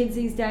know, kids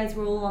these days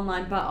were all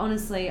online. But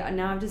honestly,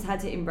 now I've just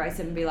had to embrace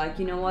it and be like,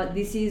 you know what,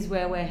 this is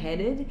where we're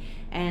headed.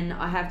 And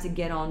I have to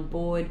get on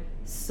board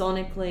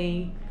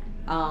sonically,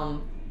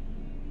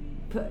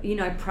 you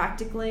know,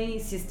 practically,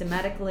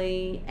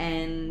 systematically,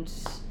 and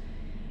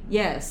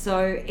yeah,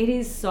 so it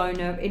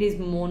is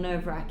more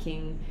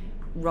nerve-wracking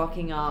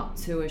rocking up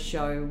to a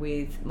show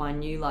with my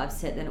new live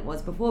set than it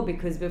was before,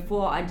 because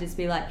before I'd just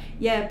be like,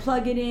 yeah,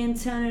 plug it in,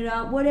 turn it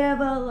up,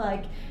 whatever,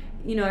 like,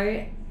 you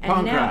know,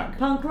 and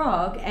punk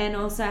rock, and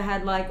also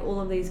had like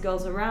all of these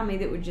girls around me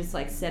that would just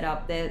like set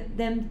up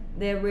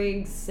their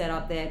rigs, set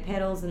up their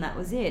pedals, and that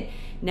was it.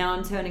 Now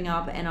I'm turning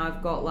up and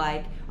I've got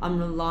like, I'm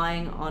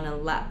relying on a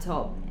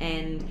laptop,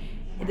 and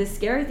the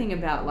scary thing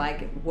about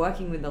like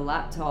working with a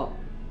laptop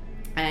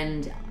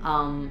and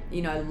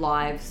you know,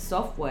 live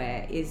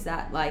software is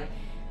that like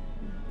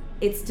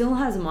it still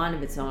has a mind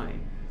of its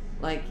own.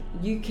 Like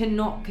you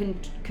cannot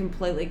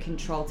completely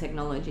control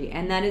technology,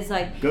 and that is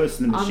like ghost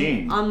in the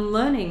machine. I'm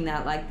learning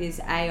that like this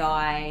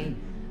AI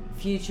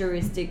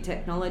futuristic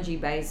technology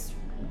based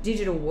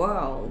digital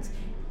world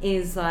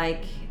is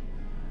like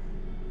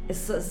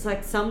it's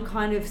like some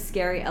kind of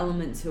scary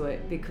element to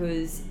it,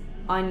 because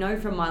I know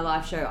from my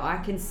live show I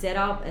can set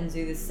up and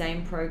do the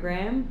same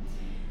program,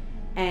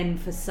 and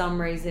for some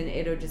reason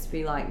it'll just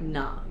be like,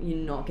 nah, you're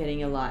not getting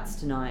your lights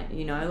tonight,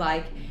 you know,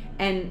 like,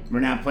 and we're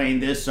not playing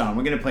this song,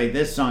 we're gonna play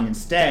this song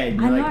instead.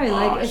 I know,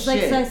 like, it's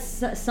shit.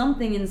 Like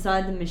something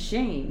inside the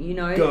machine, you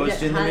know,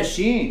 ghost in the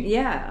machine.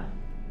 Yeah.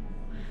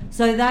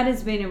 So that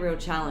has been a real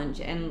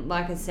challenge, and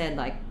like I said,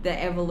 like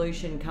the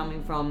evolution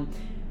coming from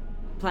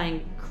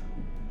playing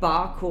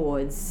bar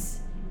chords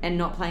and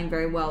not playing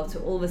very well to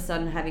all of a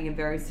sudden having a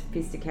very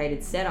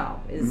sophisticated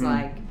setup is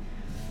like,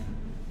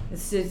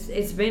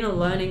 it's been a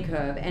learning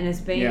curve, and it's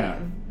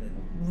been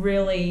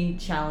really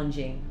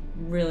challenging.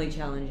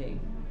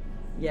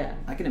 Yeah.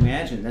 I can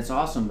imagine. That's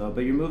awesome, though.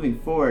 But you're moving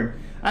forward.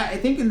 I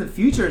think in the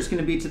future it's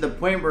going to be to the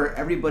point where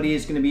everybody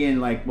is going to be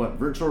in, like, what,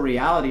 virtual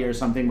reality or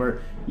something,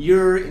 where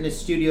you're in a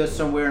studio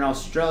somewhere in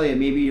Australia,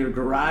 maybe your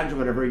garage or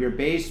whatever, your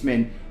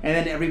basement, and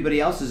then everybody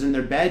else is in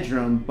their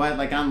bedroom, but,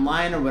 like,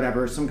 online or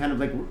whatever, some kind of,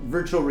 like,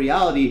 virtual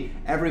reality,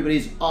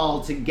 everybody's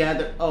all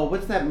together. Oh,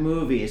 what's that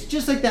movie? It's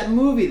just like that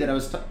movie that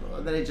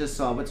I just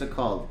saw. What's it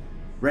called?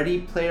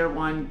 Ready Player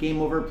One? Game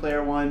Over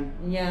Player One?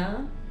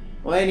 Yeah.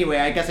 Well, anyway,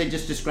 I guess I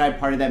just described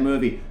part of that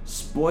movie.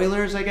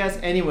 Spoilers, I guess.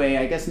 Anyway,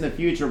 I guess in the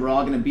future we're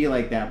all going to be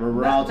like that, where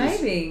we're all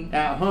just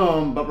at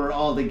home, but we're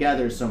all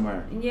together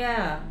somewhere.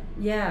 Yeah.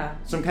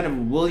 Some kind of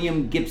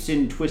William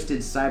Gibson twisted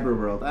cyber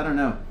world. I don't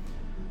know.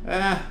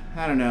 I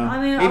don't know.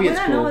 I mean, maybe I it's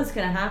don't cool. know what's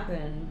going to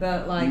happen,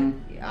 but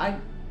like,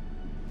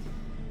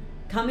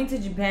 coming to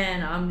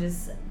Japan, I'm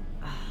just...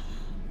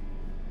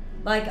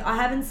 Like, I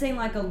haven't seen,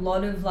 like, a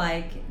lot of,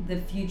 like, the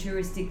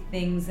futuristic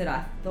things that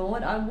I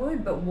thought I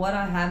would, but what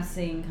I have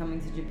seen coming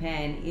to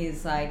Japan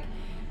is, like,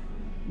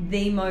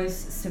 the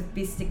most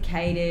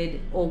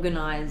sophisticated,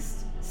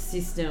 organized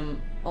system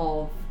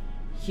of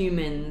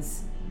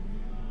humans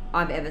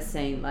I've ever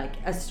seen. Like,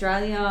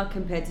 Australia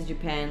compared to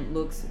Japan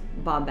looks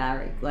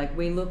barbaric. Like,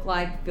 we look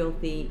like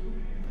filthy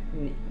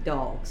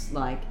dogs.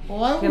 Like,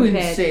 well, I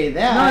wouldn't say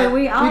that. No,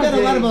 we are. We got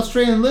a lot of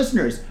Australian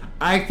listeners.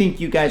 I think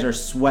you guys are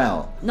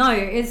swell. No,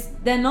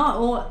 they're not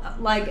all,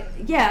 like,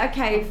 yeah,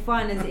 okay,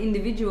 fine, as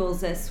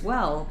individuals they're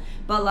swell,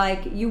 but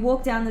like, you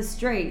walk down the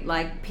street,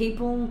 like,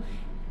 people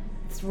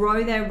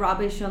throw their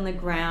rubbish on the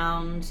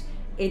ground,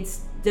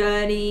 it's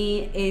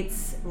dirty,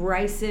 it's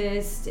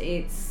racist,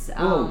 it's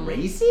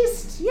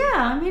racist? Yeah,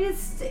 I mean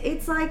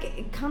it's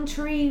like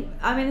country.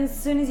 I mean, as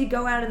soon as you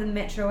go out of the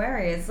metro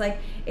area, it's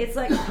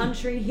like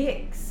country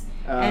hicks,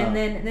 and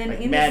then like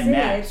in Mad the city,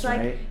 Max, it's like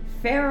right?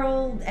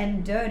 feral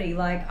and dirty.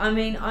 Like, I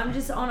mean, I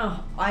just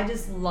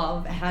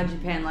love how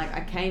Japan. Like,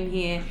 I came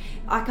here,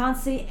 I can't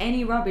see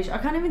any rubbish. I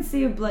can't even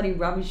see a bloody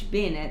rubbish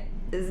bin.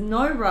 There's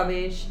no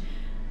rubbish.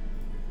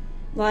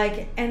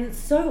 Like, and it's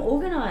so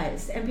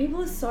organized, and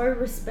people are so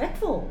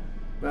respectful.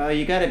 Well,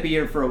 you got to be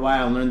here for a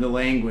while and learn the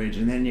language,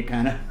 and then you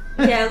kind of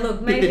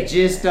look, maybe get the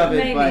gist of it.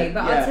 Maybe,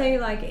 but yeah. I'll tell you,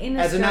 like, in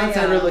as Australia, an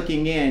outsider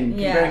looking in,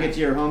 comparing it to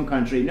your home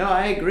country, no,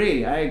 I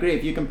agree.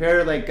 If you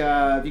compare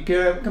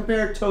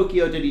compare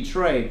Tokyo to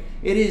Detroit,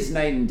 it is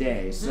night and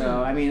day.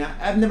 So I mean,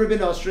 I've never been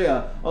to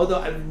Australia,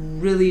 although I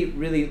really,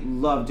 really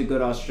love to go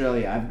to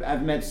Australia.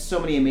 I've met so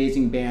many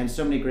amazing bands,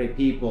 so many great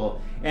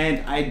people,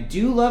 and I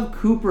do love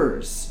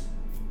Coopers.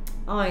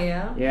 Oh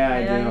yeah. Yeah,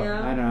 I do.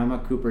 Yeah. I know. I'm a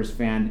Coopers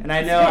fan, and I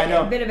It's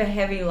know. a bit of a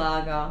heavy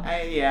lager.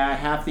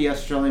 Half the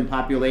Australian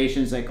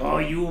population's like, "Oh,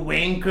 you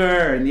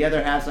wanker," and the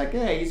other half's like,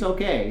 "Hey, he's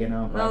okay," you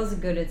know. That was a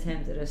good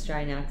attempt at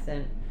Australian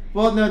accent.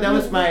 Well, no, that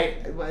was my.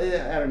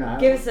 I don't know.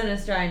 Give us an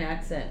Australian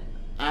accent.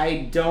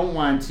 I don't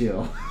want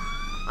to.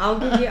 I'll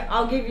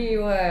give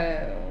you.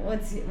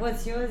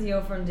 What's yours?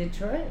 You're from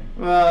Detroit.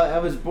 Well, I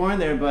was born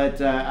there, but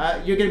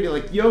you're gonna be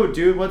like, "Yo,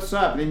 dude, what's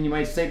up?" And then you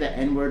might say the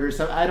N-word or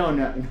something. I don't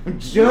know. I'm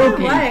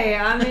joking. No way.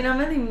 I mean, I'm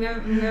only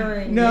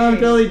mirroring. No, I'm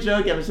totally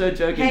joking. I'm so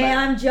joking. Hey,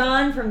 I'm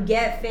John from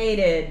Get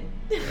Faded.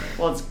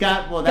 Well,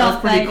 that was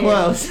pretty Faded.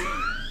 close.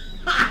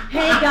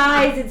 Hey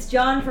guys, it's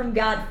John from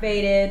Got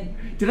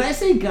Faded. Did I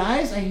say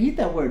guys? I hate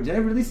that word. Did I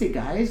really say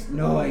guys?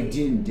 No, I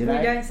didn't. Did I?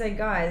 We don't say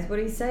guys. What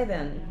do you say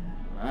then?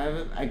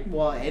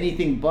 Well,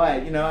 anything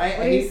but, you know.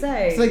 What do you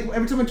say? It's like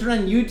every time I turn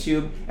on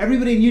YouTube,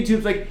 everybody in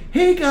YouTube's like,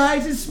 "Hey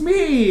guys, it's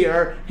me,"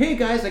 or "Hey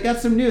guys, I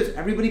got some news."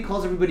 Everybody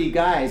calls everybody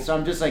guys, so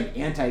I'm just like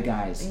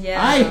anti-guys. Yeah.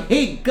 I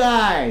hate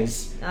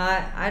guys.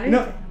 I don't.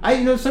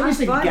 No, somebody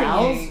said vibing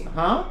gals, you.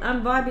 huh?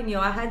 I'm vibing you.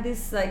 I had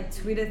this like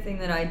Twitter thing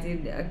that I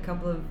did a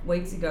couple of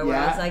weeks ago where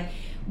Yeah. I was like,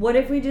 what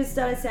if we just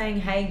started saying,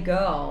 "Hey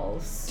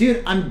girls"?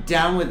 Dude, I'm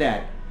down with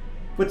that.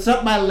 What's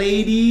up, my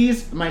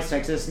ladies? Am I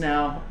sexist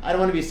now? I don't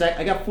want to be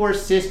I got 4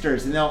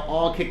 sisters, and they'll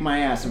all kick my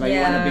ass if I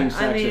end up being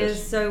sexist. I mean,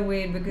 it's so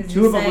weird because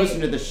 2 of them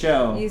listen to the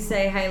show. You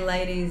say, "Hey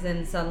ladies,"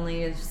 and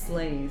suddenly it's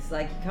sleaze.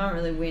 Like, you can't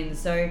really win.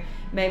 So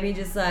maybe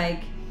just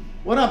like,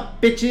 What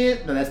up,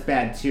 bitches? No, that's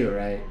bad too,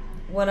 right?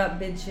 "What up,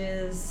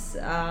 bitches?"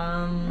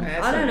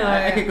 That's I don't know.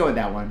 I could go with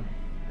that one.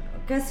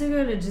 I guess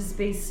we're gonna just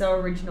be so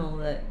original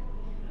that,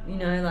 you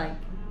know, like,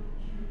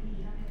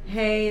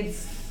 hey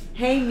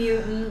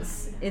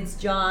mutants, it's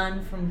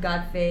John from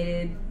Got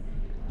Faded.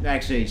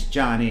 Actually, it's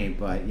Johnny,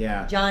 but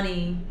yeah.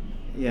 Johnny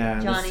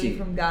let's see.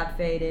 from Got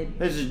Faded.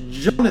 This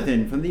is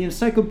Jonathan from the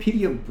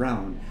Encyclopedia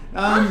Brown.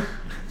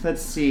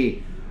 Let's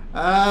see.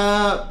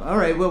 All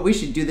right, well, we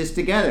should do this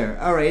together.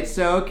 All right,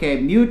 so, okay,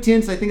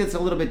 mutants, I think that's a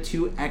little bit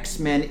too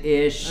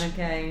X-Men-ish.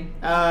 Okay.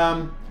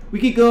 We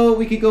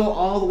could go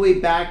all the way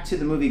back to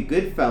the movie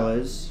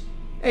Goodfellas.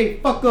 Hey,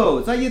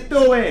 fuckos, how you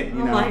doing?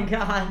 You know? Oh my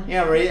god.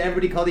 Yeah, right.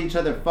 Everybody called each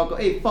other fucko.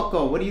 Hey,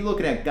 fucko, what are you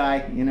looking at,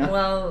 guy? You know.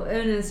 Well,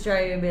 in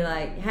Australia, it'd be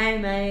like, "Hey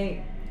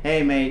mate."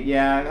 Hey, mate.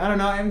 Yeah, I don't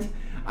know.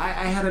 I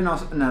had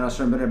not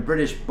Australian, but a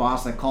British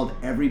boss that called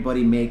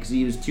everybody mate because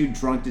he was too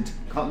drunk to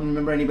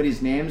remember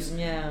anybody's names.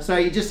 Yeah. So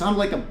he just sounded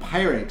like a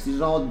pirate because he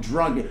was all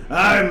drunk.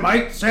 I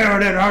might say it.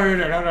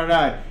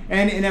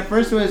 And at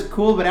first it was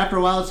cool, but after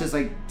a while it's just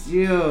like,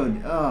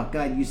 dude, oh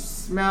god, you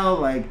smell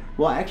like,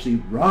 well, actually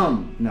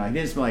rum. No, he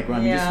didn't smell like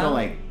rum. He just smelled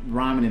like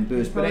ramen and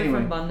booze. But Probably anyway,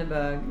 from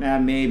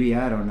Bundaberg. maybe,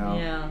 I don't know.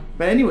 Yeah.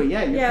 But anyway,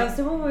 yeah. Yeah.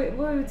 So what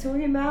were we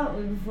talking about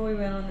before we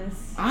went on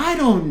this? I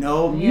don't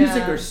know,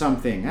 music Yeah. or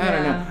something. I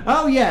don't Yeah. know.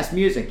 Oh yes,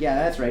 music. Yeah,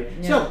 that's right.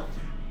 Yeah. So,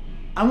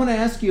 I want to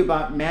ask you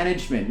about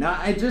management. Now,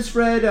 I just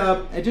read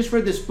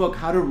this book,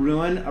 How to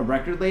Ruin a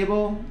Record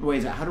Label. Wait,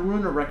 is it How to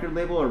Ruin a Record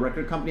Label or a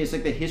record company? It's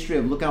like the history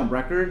of Lookout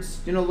Records.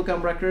 Do you know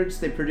Lookout Records?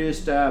 They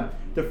produced the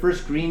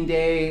first Green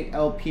Day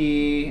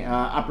LP,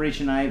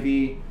 Operation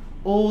Ivy,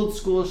 old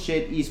school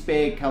shit, East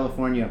Bay,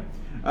 California,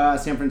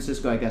 San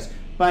Francisco, I guess.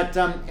 But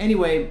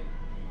anyway,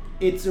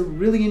 it's a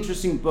really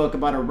interesting book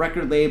about a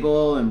record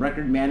label and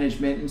record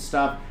management and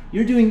stuff.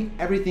 You're doing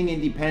everything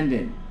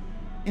independent.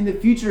 In the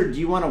future, do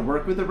you want to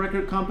work with a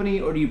record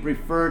company, or do you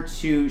prefer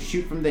to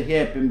shoot from the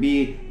hip and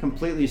be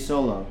completely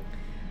solo?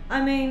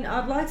 I mean,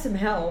 I'd like some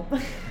help.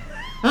 Don't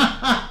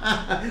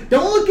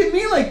look at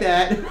me like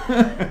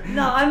that.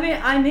 No, I mean,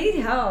 I need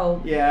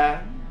help.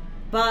 Yeah.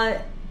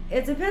 But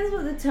it depends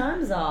what the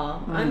terms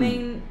are. I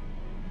mean,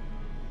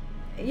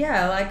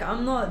 yeah, like,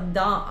 I'm not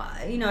dumb,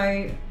 you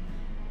know.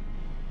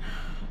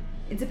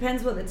 It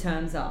depends what the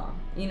terms are.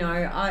 You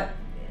know,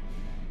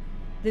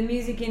 the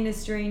music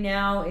industry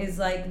now is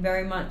like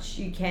very much,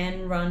 you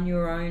can run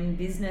your own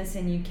business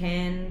and you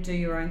can do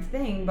your own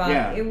thing,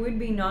 but it would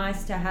be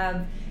nice to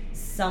have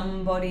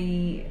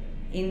somebody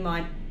in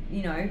my,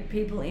 you know,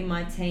 people in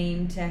my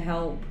team to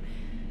help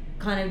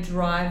kind of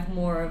drive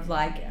more of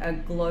like a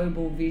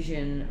global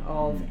vision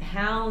of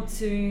how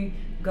to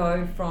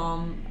go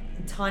from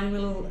tiny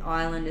little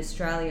island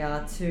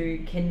Australia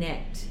to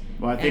connect.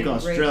 Well, I think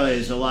Australia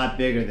is a lot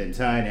bigger than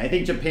tiny. I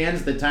think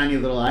Japan's the tiny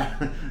little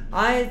island.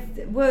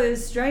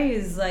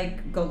 Australia's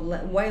like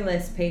got way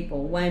less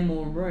people, way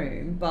more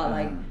room, but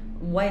like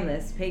way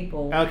less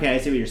people. Okay, I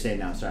see what you're saying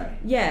now. Sorry.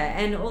 Yeah,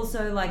 and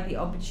also like the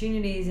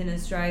opportunities in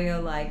Australia,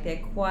 like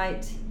they're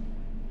quite.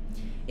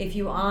 If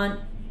you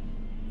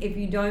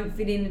don't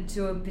fit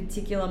into a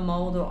particular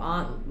mold or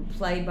aren't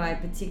played by a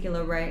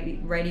particular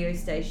radio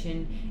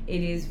station,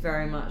 it is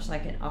very much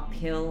like an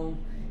uphill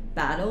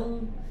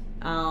battle.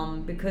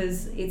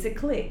 Because it's a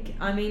click.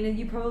 I mean,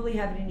 you probably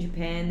have it in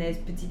Japan. There's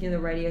particular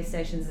radio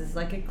stations. It's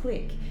like a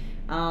click.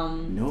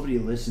 Nobody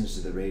listens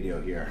to the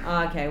radio here.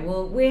 Okay,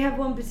 well, we have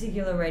one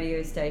particular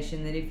radio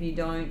station that if you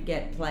don't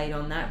get played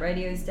on that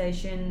radio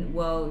station,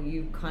 well,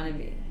 you kind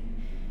of,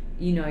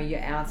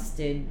 you're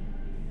ousted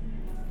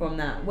from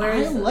that.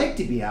 Whereas I like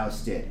to be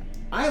ousted.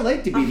 I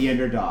like to be the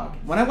underdog.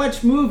 When I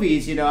watch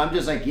movies, I'm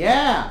just like,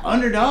 yeah,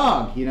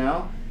 underdog,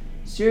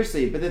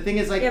 Seriously, but the thing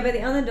is like... Yeah, but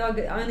the underdog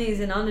only is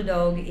an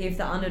underdog if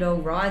the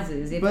underdog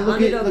rises. But look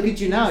at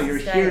you now. You're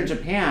here in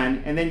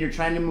Japan, and then you're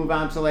trying to move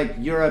on to like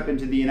Europe and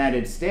to the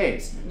United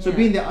States. So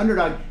being the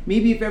underdog,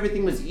 maybe if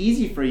everything was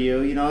easy for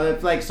you,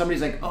 if like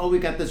somebody's like, oh, we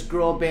got this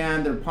girl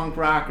band, they're punk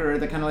rocker,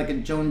 they're kind of like a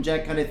Joan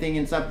Jett kind of thing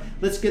and stuff.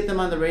 Let's get them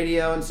on the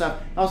radio and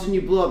stuff. All of a sudden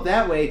you blew up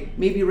that way.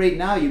 Maybe right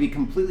now you'd be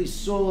completely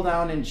sold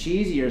out and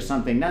cheesy or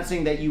something. Not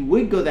saying that you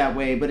would go that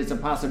way, but it's a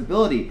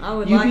possibility. I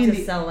would like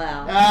to sell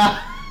out.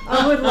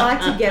 I would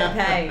like to get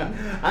paid.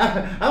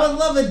 I would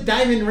love a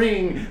diamond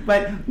ring,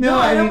 but no,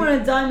 I don't want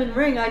a diamond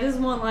ring. I just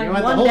want like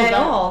one day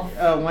off.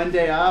 One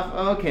day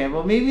off? Okay,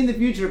 well maybe in the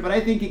future, but I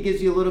think it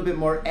gives you a little bit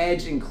more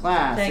edge in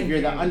class if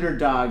you're the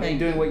underdog and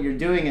doing what you're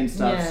doing and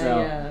stuff.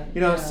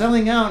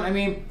 Selling out, I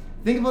mean,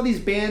 think of all these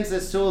bands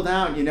that sold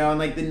out, in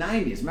like the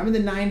 90s. Remember the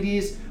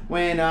 90s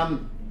when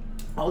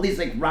all these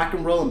like rock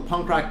and roll and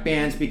punk rock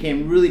bands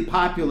became really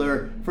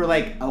popular for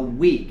like a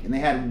week, and they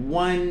had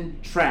one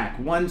track,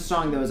 one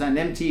song that was on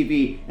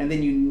MTV, and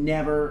then you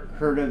never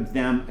heard of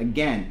them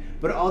again.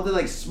 But all the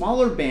like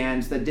smaller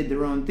bands that did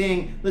their own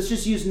thing, let's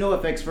just use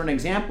NoFX for an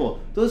example.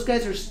 Those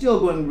guys are still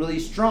going really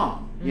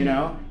strong,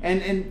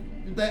 and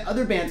the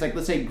other bands, like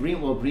let's say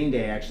Green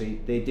Day,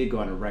 actually, they did go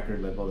on a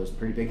record label that was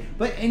pretty big.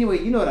 But anyway,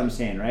 you know what I'm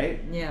saying,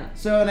 right? Yeah.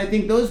 So, and I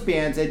think those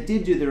bands that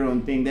did do their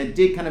own thing, that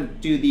did kind of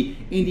do the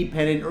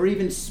independent or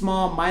even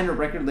small minor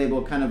record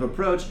label kind of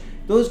approach,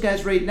 those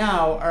guys right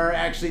now are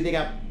actually, they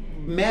got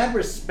mad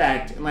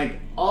respect in like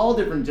all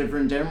different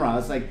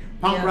genres. Like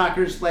punk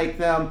rockers like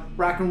them,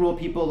 rock and roll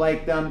people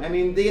like them. I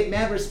mean, they get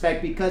mad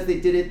respect because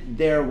they did it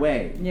their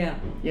way. Yeah.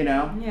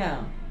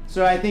 Yeah.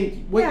 So I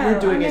think what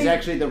you're doing is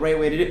actually the right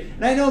way to do it.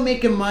 And I know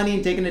making money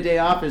and taking a day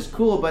off is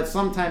cool, but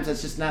sometimes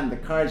that's just not in the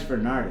cards for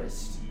an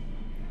artist.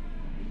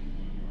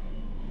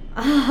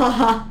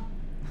 I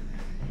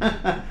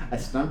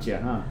stumped you,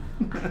 huh?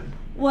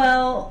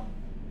 Well,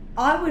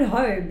 I would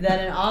hope that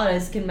an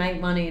artist can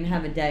make money and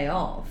have a day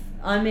off.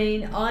 I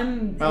mean,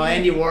 Well,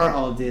 Andy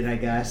Warhol did, I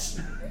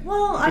guess.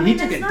 Well, I mean,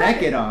 he took a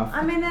decade off.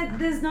 I mean,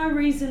 there's no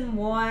reason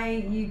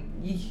why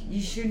you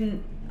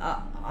shouldn't...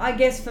 I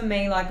guess for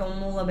me, like,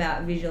 I'm all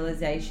about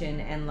visualization,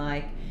 and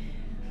like,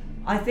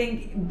 I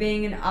think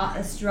being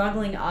a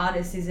struggling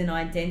artist is an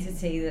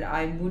identity that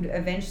I would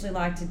eventually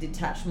like to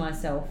detach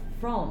myself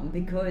from,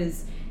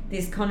 because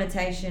this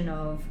connotation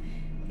of,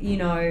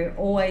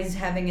 always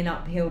having an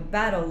uphill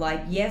battle,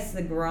 like, yes,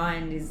 the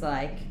grind is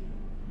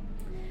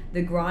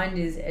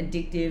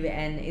addictive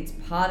and it's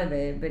part of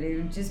it, but it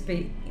would just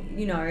be,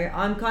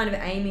 I'm kind of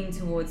aiming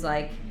towards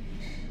like,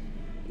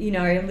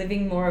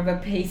 living more of a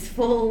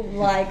peaceful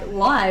like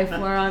life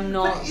where I'm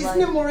not. But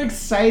isn't it more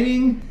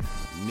exciting?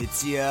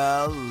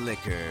 Mitsuya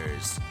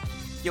Liquors.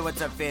 Yo,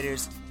 what's up,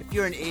 faders? If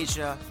you're in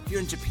Asia, if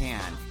you're in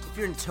Japan, if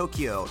you're in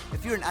Tokyo,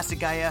 if you're in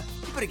Asagaya,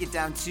 you better get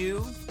down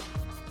to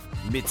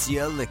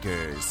Mitsuya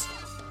Liquors.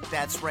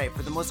 That's right,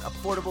 for the most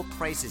affordable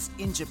prices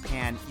in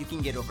Japan, you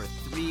can get over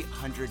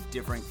 300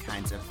 different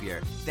kinds of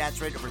beer. That's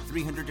right, over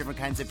 300 different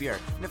kinds of beer.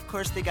 And of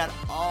course, they got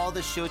all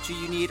the shochu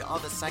you need, all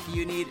the sake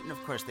you need, and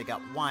of course, they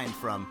got wine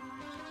from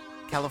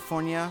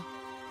California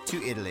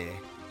to Italy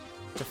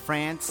to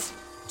France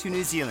to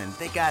New Zealand.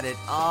 They got it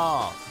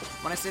all.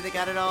 When I say they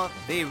got it all,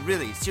 they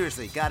really,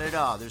 seriously got it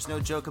all. There's no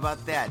joke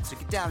about that. So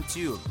get down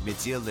to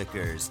Mitsuya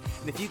Liquors.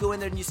 And if you go in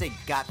there and you say,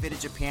 got fit in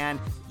Japan,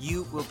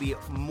 you will be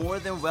more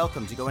than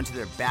welcome to go into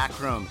their back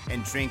room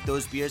and drink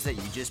those beers that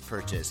you just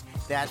purchased.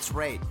 That's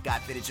right,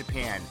 got fit in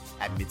Japan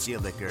at Mitsuya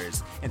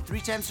Liquors. And 3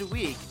 times a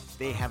week,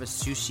 they have a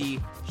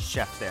sushi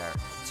chef there.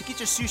 So get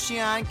your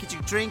sushi on, get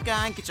your drink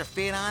on, get your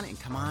fade on, and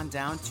come on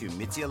down to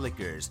Mitsuya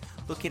Liquors,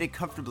 located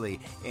comfortably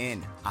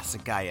in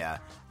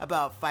Asagaya,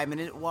 about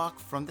 5-minute walk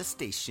from the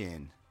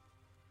station.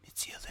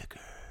 Mitsuya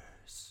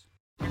Liquors.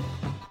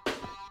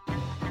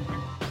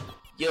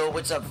 Yo,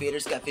 what's up,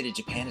 faders? Got Faded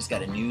Japan has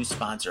got a new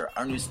sponsor.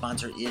 Our new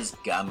sponsor is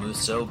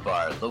Gamuso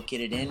Bar,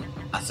 located in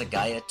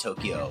Asagaya,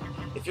 Tokyo.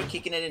 If you're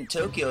kicking it in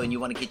Tokyo and you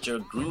want to get your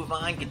groove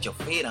on, get your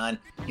fade on,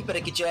 you better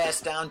get your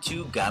ass down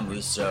to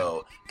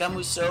Gamuso.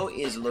 Gamuso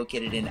is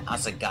located in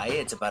Asagaya.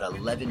 It's about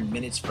 11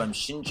 minutes from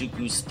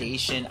Shinjuku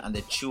Station on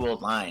the Chuo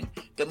line.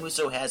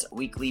 Gamuso has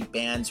weekly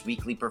bands,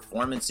 weekly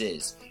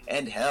performances.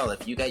 And hell,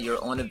 if you got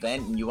your own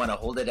event and you want to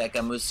hold it at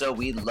Gamuso,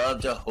 we'd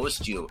love to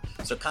host you.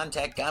 So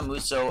contact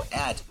Gamuso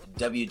at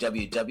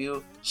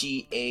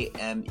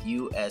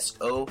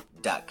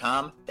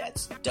www.gamuso.com.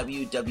 That's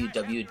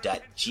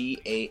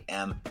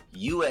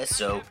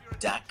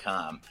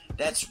www.gamuso.com.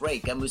 That's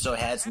right, Gamuso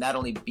has not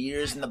only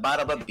beers in the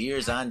bottle, but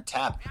beers on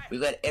tap.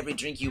 We've got every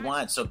drink you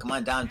want, so come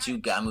on down to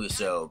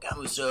Gamuso.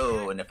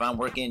 Gamuso, and if I'm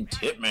working,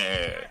 tip me.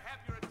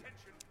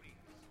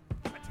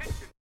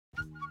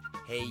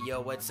 Hey, yo,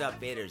 what's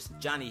up, faders?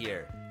 Johnny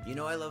here. You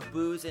know I love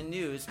booze and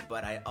news,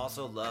 but I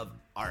also love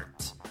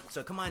art.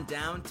 So come on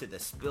down to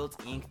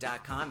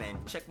thespiltink.com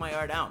and check my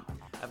art out.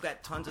 I've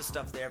got tons of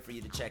stuff there for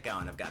you to check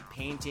out. I've got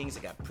paintings,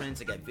 I got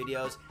prints, I got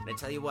videos. And I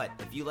tell you what,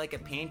 if you like a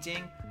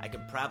painting, I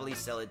could probably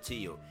sell it to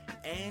you.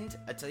 And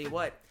I tell you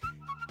what,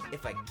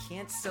 if I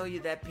can't sell you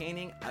that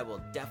painting, I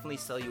will definitely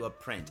sell you a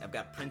print. I've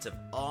got prints of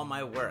all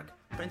my work.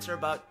 Prints are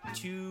about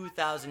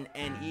 2,000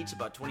 yen each,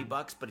 about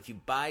 $20, but if you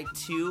buy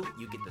two,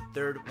 you get the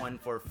third one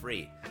for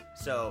free.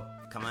 So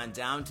come on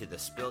down to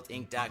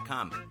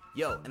thespiltink.com.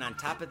 Yo, and on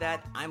top of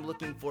that, I'm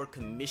looking for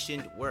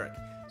commissioned work.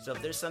 So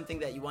if there's something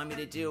that you want me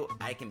to do,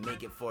 I can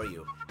make it for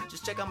you.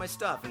 Just check out my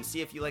stuff and see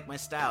if you like my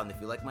style. And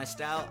if you like my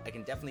style, I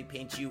can definitely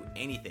paint you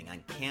anything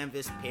on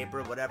canvas,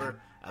 paper,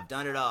 whatever. I've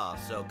done it all.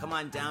 So come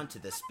on down to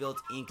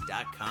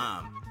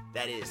thespiltink.com.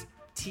 That is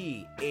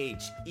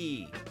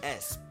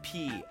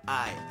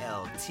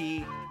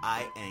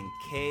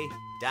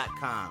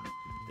THESPILTINK.com.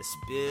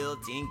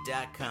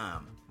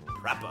 Thespiltink.com.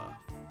 Proper.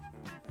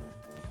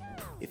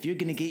 If you're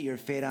gonna get your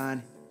fade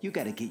on, you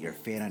gotta get your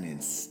fade on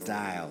in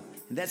style.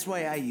 And that's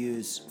why I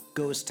use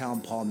Ghost Town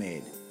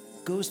Pomade.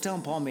 Ghost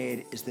Town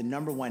Pomade is the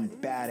 #1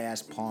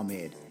 badass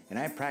pomade, and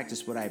I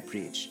practice what I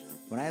preach.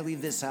 When I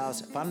leave this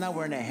house, if I'm not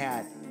wearing a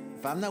hat,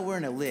 if I'm not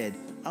wearing a lid,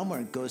 I'm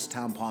wearing Ghost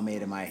Town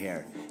Pomade in my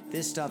hair.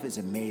 This stuff is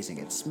amazing.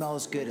 It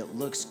smells good, it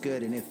looks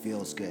good, and it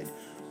feels good.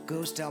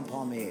 Ghost Town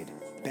Pomade,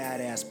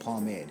 badass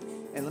pomade.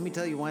 And let me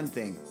tell you one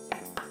thing,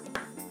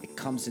 it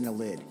comes in a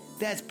lid.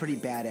 That's pretty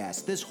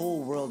badass. This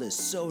whole world is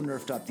so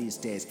nerfed up these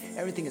days.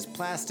 Everything is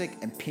plastic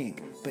and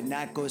pink, but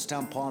not Ghost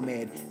Town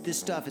Pomade. This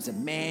stuff is a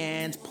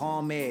man's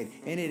pomade,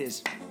 and it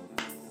is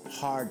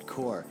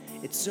hardcore.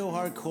 It's so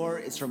hardcore,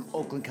 it's from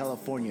Oakland,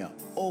 California.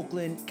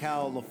 Oakland,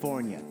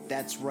 California.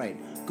 That's right.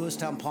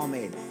 Ghost Town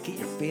Pomade. Get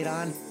your fade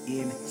on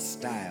in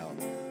style.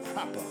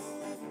 Proper.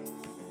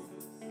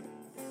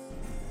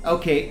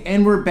 Okay,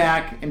 and we're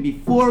back. And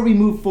before we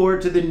move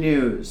forward to the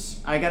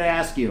news, I gotta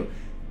ask you,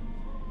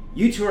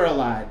 you tour a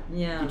lot.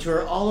 Yeah. You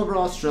tour all over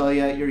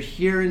Australia. You're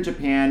here in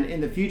Japan.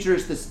 In the future,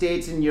 it's the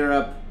States and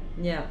Europe.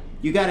 Yeah.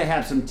 You gotta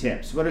have some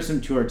tips. What are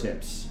some tour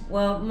tips?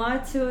 Well, my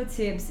tour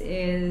tips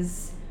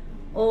is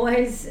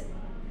always,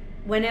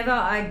 whenever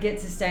I get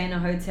to stay in a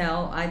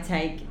hotel, I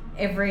take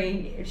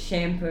every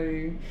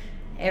shampoo,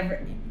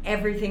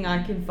 everything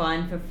I can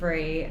find for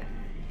free.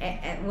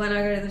 When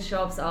I go to the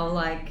shops, I'll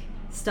like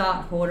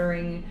start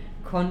ordering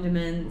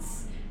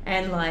condiments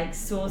and like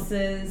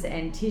sauces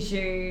and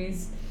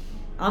tissues.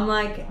 I'm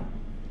like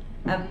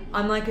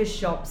a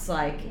shop's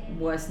like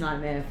worst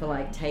nightmare for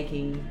like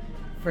taking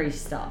free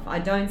stuff. I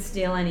don't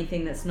steal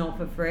anything that's not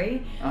for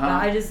free, but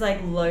I just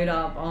like load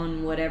up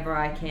on whatever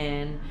I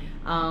can.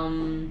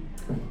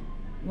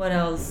 What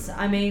else?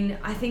 I mean,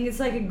 I think it's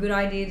like a good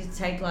idea to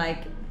take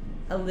like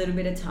a little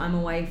bit of time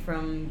away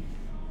from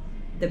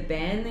the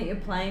band that you're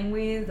playing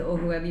with or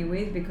whoever you're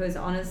with, because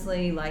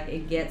honestly, like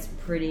it gets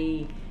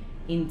pretty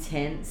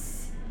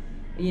intense,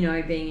 you know,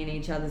 being in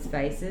each other's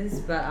faces.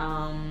 But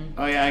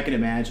oh yeah, I can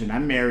imagine.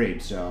 I'm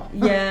married, so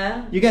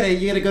yeah. you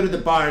gotta go to the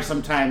bar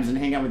sometimes and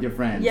hang out with your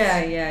friends.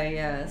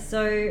 Yeah.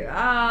 So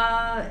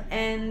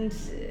and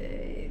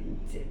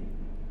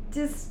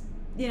just,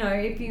 you know,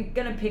 if you're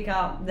gonna pick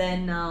up,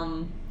 then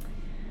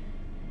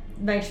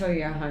make sure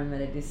you're home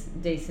at a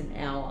decent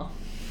hour.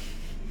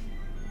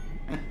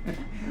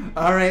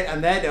 All right,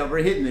 on that note,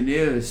 we're hitting the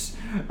news.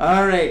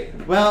 All right,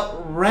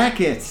 well,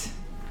 Racket.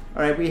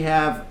 All right, we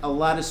have a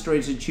lot of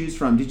stories to choose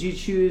from. Did you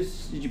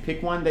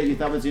pick one that you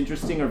thought was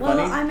interesting or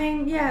funny? Well, I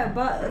mean, yeah,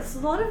 but a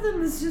lot of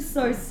them is just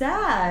so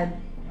sad.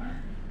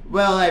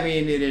 Well, I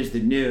mean, it is the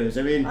news.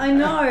 I mean, I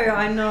know.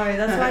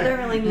 That's why I don't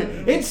really.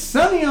 It's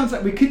sunny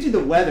outside. We could do the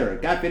weather.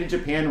 Got Fit in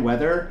Japan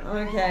weather.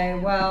 Okay,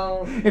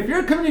 well. If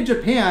you're coming to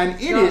Japan,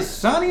 it is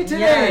sunny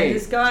today. Yeah,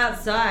 just go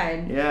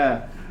outside.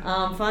 Yeah.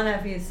 Find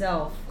out for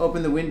yourself.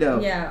 Open the window.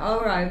 Yeah.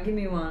 All right. Give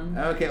me one.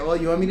 Okay. Well,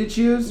 you want me to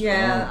choose?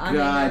 Yeah. Oh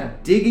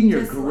God, dig in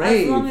your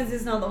grave. As long as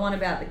it's not the one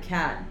about the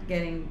cat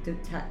getting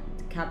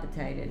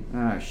decapitated.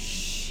 Oh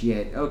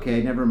shit.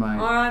 Okay. Never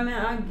mind. All right,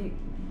 man.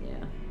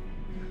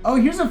 Oh,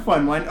 here's a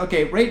fun one.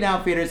 Okay, right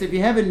now, faders, if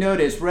you haven't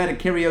noticed, we're at a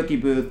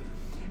karaoke booth,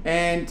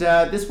 And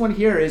this one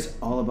here is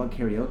all about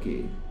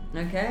karaoke.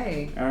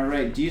 Okay. All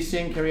right. Do you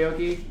sing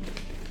karaoke?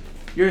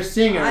 You're a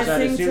singer, so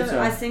I'd assume so.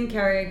 I sing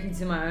karaoke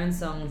to my own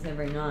songs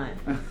every night.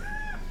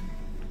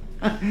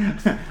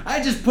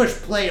 I just push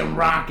play and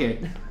rock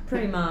it.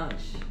 Pretty much.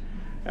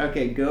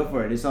 Okay, go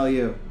for it. It's all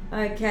you.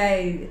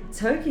 Okay,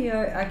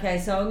 Tokyo. Okay,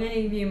 so I'm going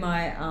to give you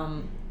my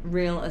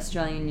real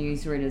Australian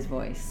newsreader's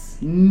voice.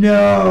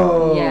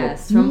 No.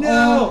 Yes, from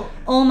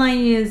all my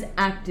years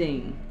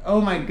acting.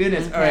 Oh my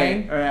goodness.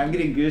 Okay. All right. I'm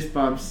getting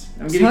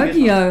goosebumps.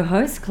 Tokyo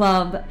Host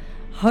Club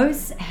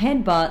host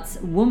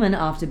headbutts woman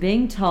after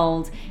being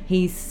told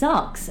he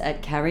sucks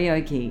at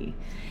karaoke.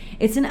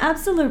 It's an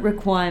absolute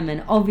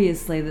requirement,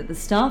 obviously, that the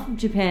staff of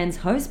Japan's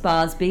host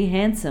bars be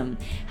handsome.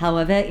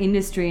 However,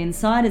 industry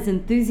insiders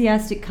and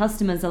enthusiastic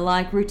customers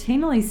alike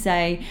routinely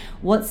say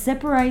what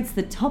separates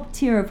the top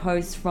tier of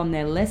hosts from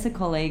their lesser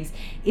colleagues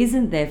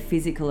isn't their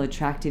physical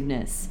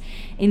attractiveness.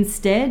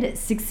 Instead,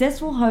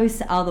 successful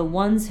hosts are the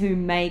ones who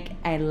make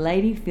a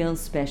lady feel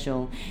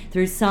special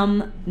through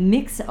some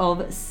mix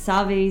of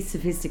savvy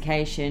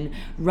sophistication,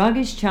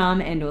 rugged charm,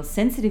 and/or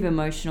sensitive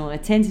emotional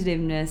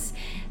attentiveness.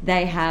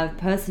 They have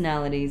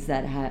personalities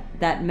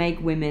that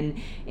make women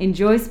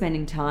enjoy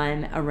spending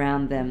time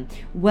around them.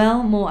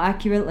 Well, more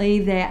accurately,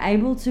 they're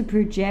able to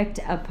project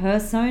a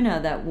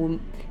persona that will.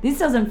 This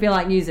doesn't feel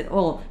like news at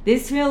all.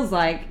 This feels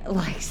like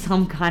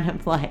some kind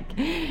of like.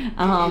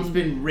 It's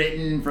been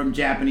written from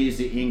Japanese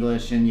to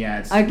English, and yeah,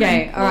 it's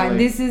okay. All right,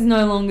 this is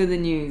no longer the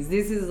news.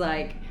 This is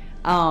like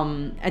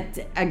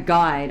a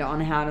guide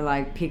on how to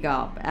like pick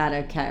up at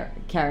a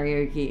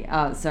karaoke.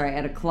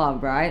 At a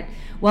club, right?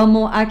 Well,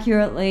 more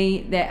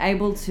accurately, they're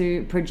able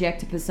to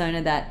project a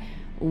persona that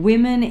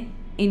women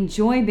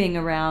enjoy being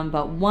around,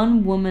 but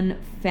one woman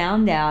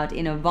found out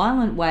in a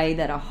violent way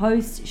that a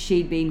host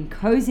she'd been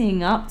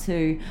cozying up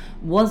to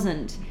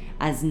wasn't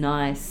as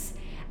nice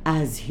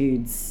as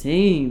he'd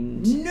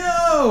seemed.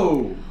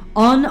 No!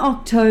 On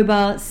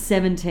October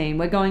 17,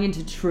 we're going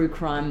into true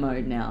crime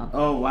mode now.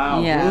 Oh,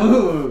 wow. Yeah.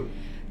 Ooh.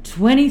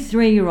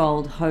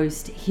 23-year-old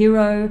host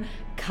Hiro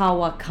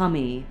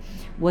Kawakami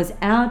was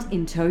out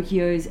in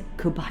Tokyo's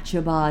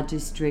Kubachabar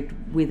district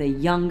with a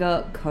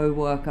younger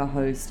co-worker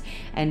host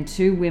and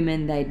two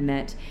women they'd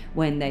met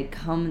when they'd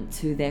come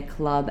to their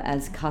club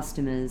as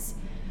customers.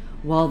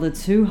 While the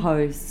two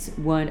hosts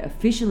weren't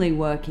officially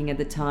working at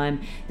the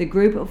time, the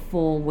group of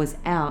four was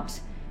out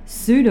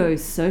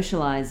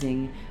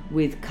pseudo-socializing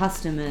with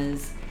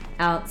customers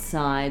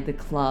outside the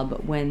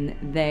club when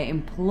the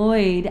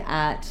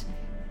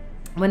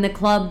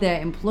club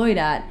they're employed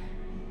at,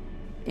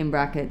 in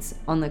brackets,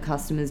 on the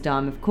customer's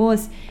dime, of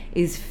course,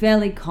 is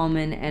fairly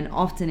common and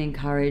often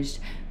encouraged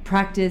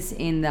practice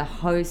in the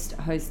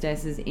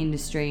hostesses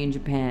industry in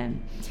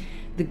Japan.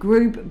 The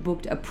group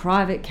booked a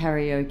private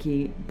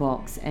karaoke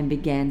box and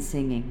began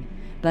singing,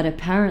 but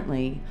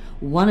apparently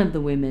one of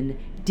the women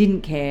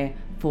didn't care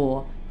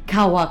for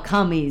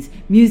Kawakami's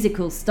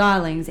musical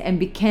stylings and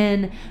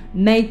began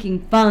making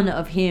fun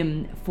of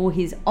him for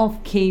his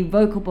off-key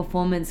vocal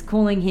performance,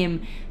 calling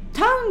him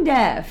tone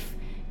deaf.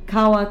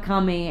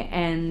 Kawakami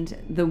and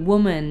the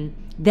woman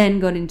then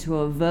got into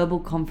a verbal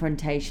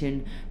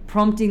confrontation,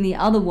 prompting the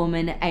other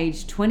woman,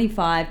 aged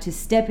 25, to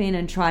step in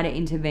and try to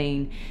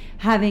intervene.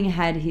 Having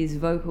had his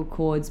vocal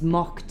cords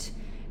mocked,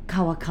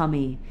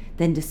 Kawakami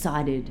then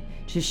decided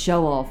to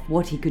show off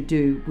what he could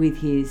do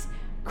with his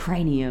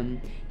cranium,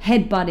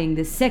 headbutting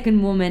the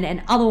second woman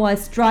and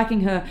otherwise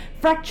striking her,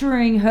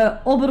 fracturing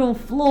her orbital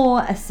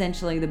floor,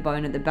 essentially the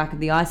bone at the back of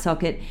the eye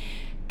socket.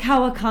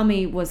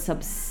 Kawakami was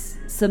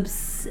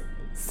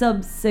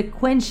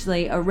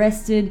subsequently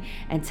arrested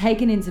and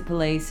taken into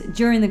police.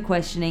 During the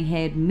questioning,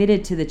 he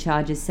admitted to the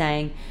charges,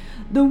 saying,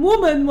 "The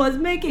woman was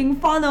making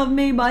fun of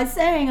me by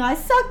saying I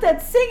sucked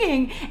at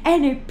singing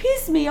and it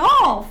pissed me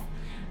off."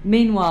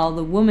 Meanwhile,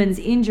 the woman's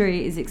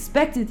injury is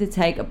expected to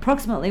take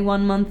approximately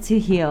 1 month to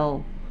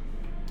heal.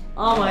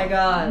 Oh my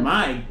god.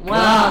 My god.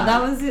 Wow,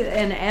 that was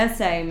an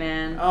essay,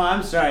 man. Oh,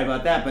 I'm sorry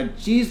about that, but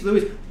geez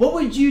Louise, what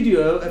would you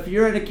do if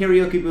you're at a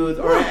karaoke booth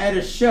or at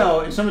a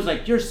show and someone's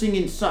like, your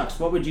singing sucks?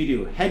 What would you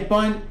do?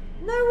 Headbutt?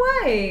 No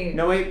way.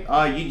 No way?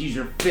 Oh, you'd use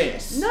your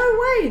fist. No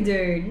way,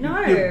 dude. No.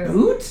 Your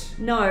boot?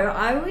 No,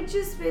 I would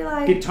just be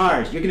like...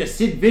 Guitars. You're gonna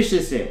Sid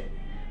Vicious it.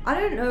 I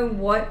don't know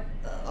what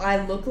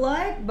I look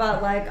like,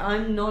 but like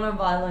I'm not a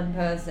violent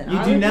person.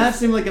 You do not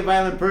seem like a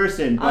violent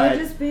person, but... I would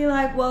just be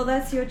like, well,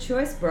 that's your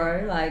choice,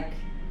 bro. Like...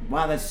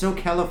 Wow, that's so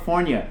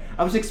California.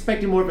 I was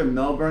expecting more of a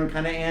Melbourne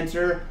kind of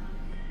answer.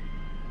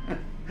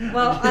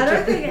 Well, I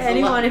don't think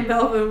anyone in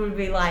Melbourne would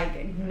be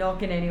like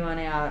knocking anyone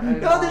out.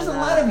 No, there's a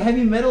lot of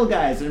heavy metal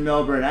guys in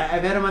Melbourne.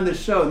 I've had them on the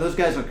show, and those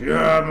guys are like,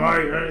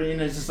 yeah, you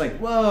know, it's just like,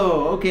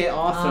 whoa, okay,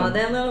 awesome. Oh,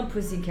 they're little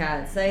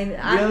pussycats. They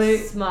act really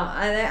smart.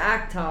 They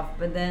act tough,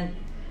 but then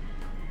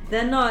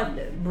they're not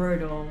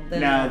brutal.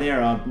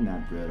 They're all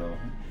not brutal.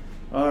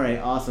 All right,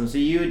 awesome. So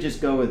you would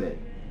just go with it.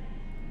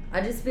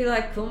 I'd just be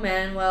like, cool,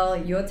 man. Well,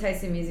 your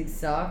taste in music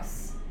sucks.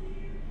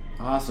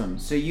 Awesome.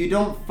 So you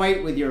don't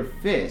fight with your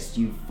fist.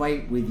 You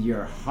fight with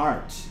your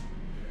heart.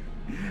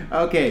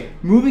 Okay,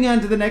 moving on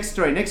to the next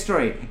story. Next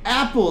story.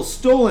 Apples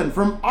stolen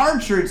from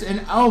orchards in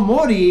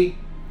Aomori.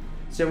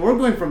 So we're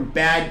going from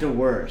bad to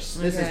worse.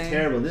 This is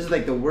terrible. This is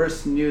like the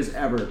worst news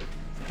ever.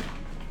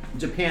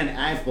 Japan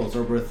apples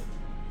are worth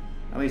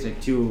at least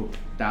like $2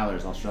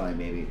 Australian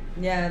maybe.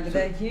 Yeah, but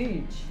they're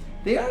huge.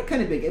 They are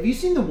kind of big. Have you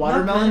seen the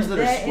watermelons that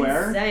are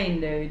square? They're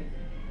insane, dude.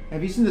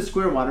 Have you seen the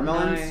square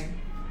watermelons? No.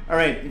 All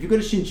right, if you go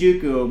to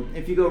Shinjuku,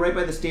 if you go right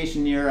by the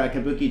station near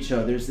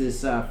Kabukicho, there's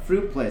this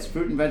fruit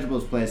and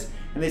vegetables place,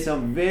 and they sell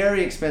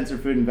very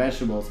expensive fruit and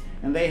vegetables,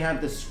 and they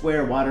have the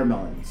square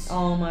watermelons.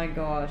 Oh my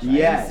gosh.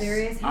 Yes. Are you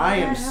serious? I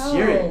am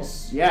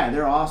serious. Yeah,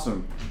 they're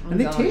awesome. And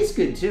they taste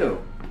good too.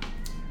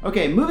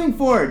 Okay, moving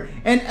forward,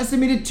 an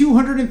estimated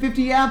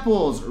 250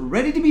 apples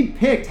ready to be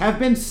picked have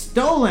been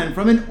stolen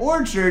from an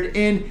orchard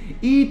in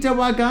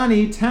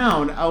Itawagani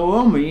town,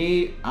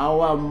 Aomori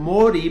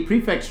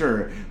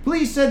Prefecture.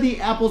 Police said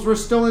the apples were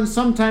stolen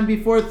sometime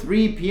before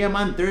 3 p.m.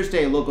 on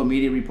Thursday, local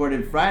media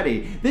reported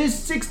Friday. This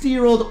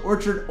 60-year-old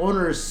orchard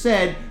owner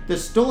said the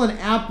stolen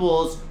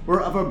apples were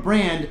of a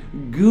brand,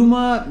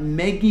 Guma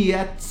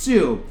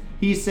Megiatsu.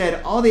 He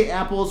said all the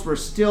apples were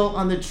still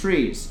on the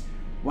trees.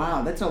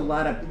 Wow, that's a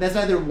lot of... That's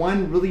either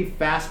one really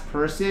fast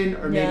person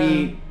or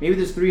maybe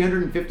there's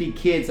 350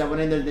 kids that went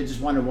in there that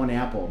just wanted one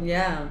apple.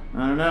 Yeah.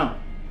 I don't know.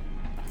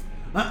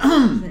 It's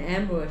an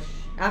ambush.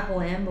 Apple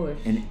ambush.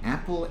 An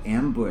apple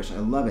ambush. I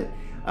love it.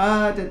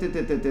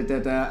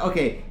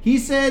 Okay, he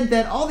said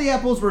that all the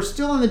apples were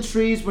still on the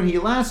trees when he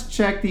last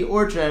checked the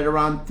orchard at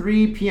around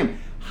 3 p.m.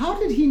 How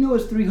did he know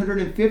it's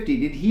 350?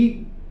 Did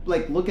he,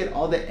 like, look at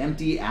all the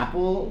empty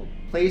apple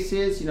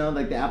places? You know,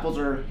 like the apples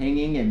are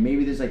hanging and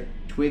maybe there's, like,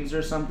 twigs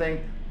or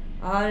something?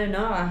 I don't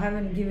know. I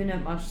haven't given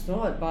it much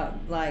thought, but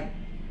like,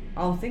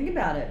 I'll think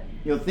about it.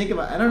 You'll think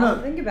about. I don't know.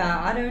 I'll think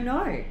about it. I don't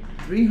know.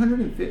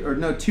 350 or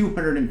no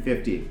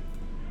 250.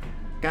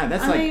 God,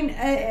 that's I mean,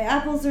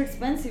 apples are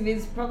expensive.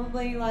 It's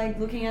probably like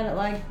looking at it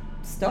like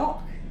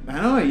stock. I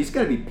don't know. You just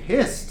gotta be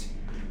pissed.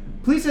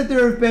 Police said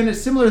there have been a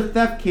similar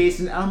theft case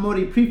in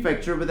Aomori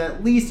Prefecture with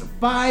at least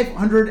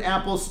 500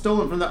 apples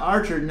stolen from the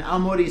orchard in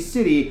Aomori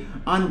City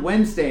on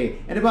Wednesday,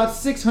 and about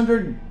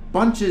 600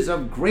 bunches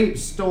of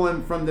grapes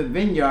stolen from the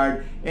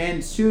vineyard in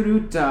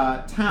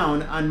Tsuruta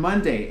town on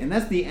Monday. And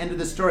that's the end of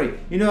the story.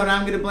 You know what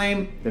I'm going to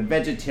blame? The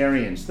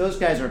vegetarians. Those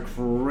guys are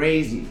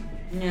crazy.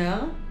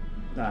 Yeah?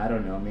 I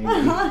don't know, maybe.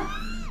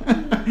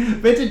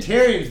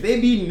 Vegetarians,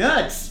 they be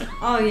nuts.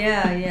 Oh,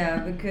 yeah,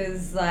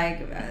 because,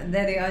 like,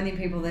 they're the only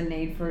people that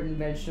need fruit and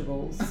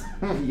vegetables.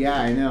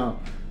 Yeah, I know.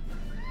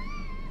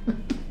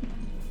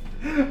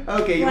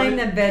 Okay, blame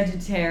the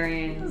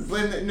vegetarians.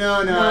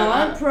 No,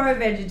 I'm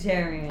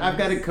pro-vegetarian. I've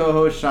got a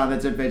co-host, Sean,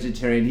 that's a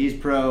vegetarian. He's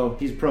pro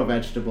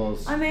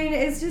vegetables. I mean,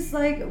 it's just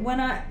like when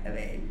I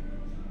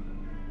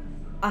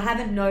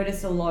haven't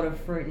noticed a lot of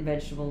fruit and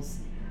vegetables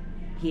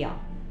here.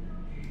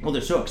 Well,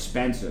 they're so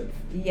expensive.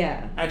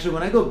 Yeah. Actually,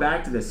 when I go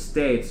back to the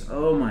States,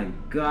 oh my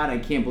God, I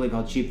can't believe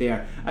how cheap they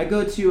are. I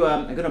go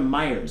to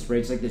Myers, right?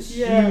 It's like this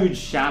huge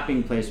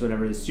shopping place,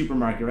 whatever, the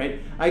supermarket,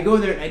 right? I go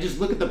there and I just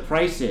look at the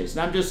prices,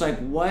 and I'm just like,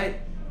 what?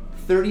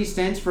 30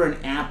 cents for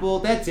an apple?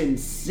 That's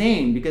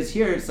insane, because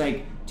here it's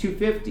like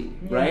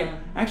 $2.50, right?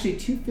 Actually,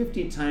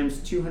 $2.50 times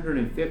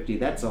 250,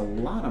 that's a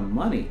lot of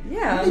money.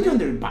 Yeah. What are they doing?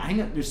 They're buying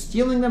it, they're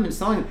stealing them and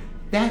selling them.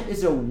 That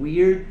is a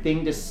weird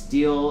thing to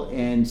steal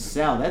and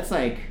sell. That's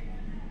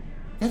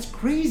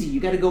crazy. You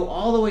got to go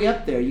all the way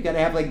up there. You got to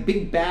have like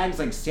big bags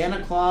like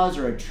Santa Claus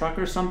or a truck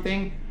or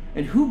something.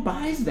 And who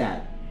buys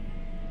that?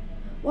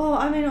 Well,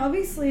 I mean,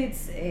 obviously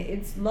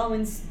it's low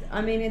and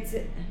I mean, it's,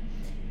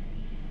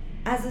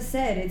 as I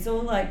said, it's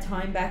all like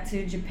tying back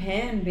to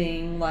Japan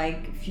being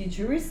like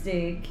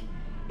futuristic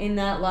in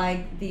that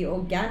like the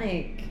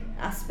organic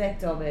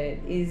aspect of it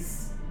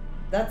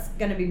that's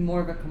going to be more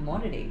of a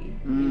commodity,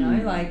 you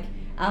know, like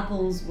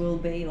apples will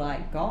be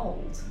like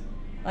gold.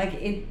 Like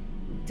it,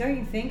 don't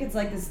you think it's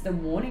like the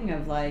warning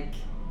of like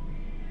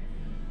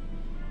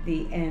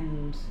the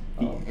end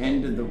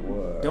of the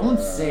world? Don't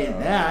say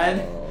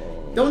that.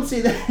 Don't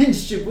say that in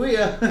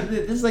Shibuya.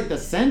 This is like the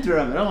center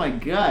of it. Oh my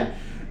God.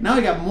 Now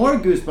I got more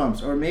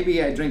goosebumps. Or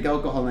maybe I drink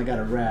alcohol and I got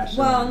a rash.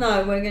 Well,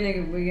 no, we're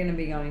gonna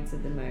be going to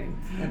the moon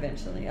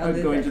eventually. I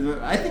think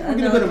we're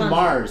gonna go to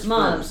Mars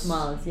first.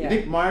 Mars, yeah. You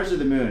think Mars or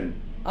the moon?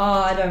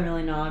 Oh, I don't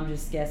really know. I'm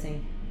just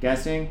guessing.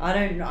 Guessing? I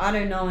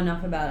don't know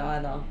enough about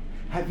either.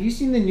 Have you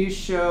seen the new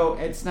show?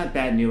 It's not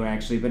that new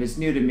actually, but it's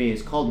new to me.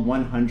 It's called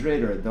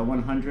 100 or The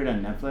 100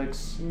 on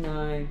Netflix.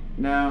 No.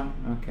 No?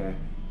 Okay.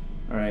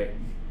 All right.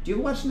 Do you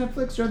watch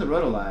Netflix? You're on the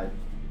road a lot.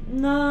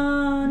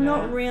 No,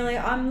 not really.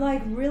 I'm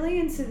like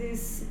really into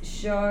this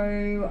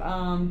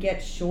show,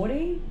 Get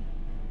Shorty.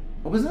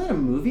 Oh, wasn't that a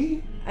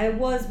movie? It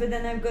was, but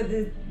then they've got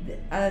the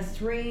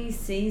 3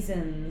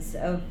 seasons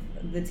of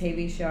the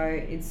TV show.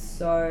 It's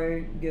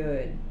so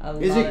good. I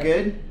love it. Is it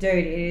good? Dude,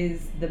 it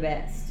is the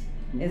best.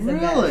 It's the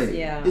really? best.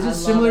 Yeah. Is it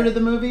similar to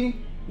the movie?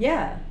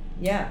 Yeah.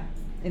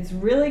 It's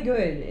really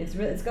good.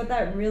 It's got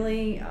that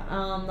really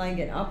like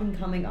an up and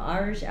coming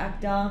Irish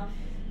actor,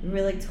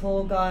 really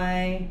tall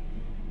guy.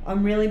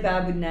 I'm really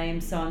bad with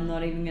names, so I'm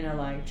not even gonna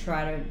like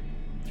try to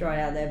throw it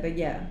out there. But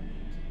yeah,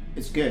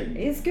 It's good.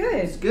 it's good.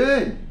 It's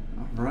good.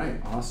 All right,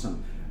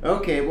 awesome.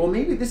 Okay, well,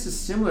 maybe this is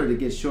similar to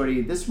Get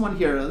Shorty. This one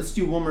here, let's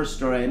do one more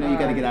story. I know you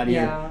got to get out of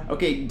yeah. here.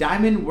 Okay,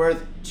 diamond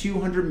worth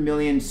 200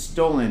 million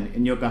stolen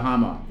in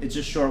Yokohama. It's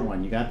a short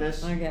one. You got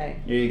this?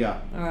 Okay. Here you go.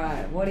 All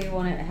right. What do you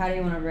want it? How do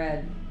you want it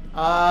read?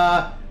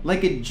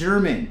 Like a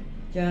German.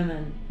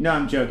 German. No,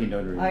 I'm joking.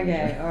 Don't read it.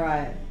 Okay. All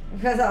right.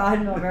 Because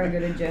I'm not very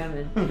good at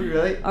German.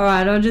 Really? All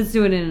right. I'll just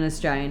do it in an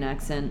Australian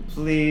accent.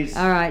 Please.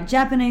 All right.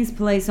 Japanese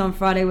police on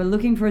Friday were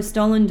looking for a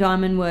stolen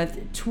diamond worth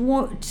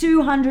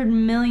 200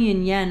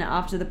 million yen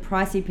after the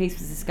pricey piece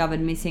was discovered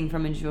missing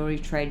from a jewelry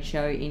trade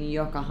show in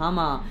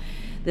Yokohama.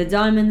 The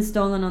diamond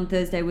stolen on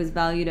Thursday was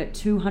valued at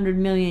 200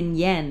 million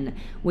yen.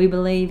 We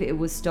believe it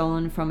was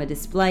stolen from a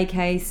display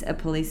case, a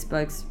police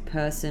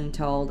spokesperson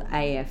told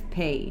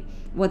AFP.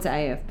 What's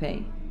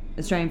AFP?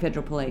 Australian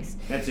Federal Police.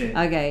 That's it.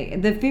 Okay.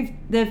 The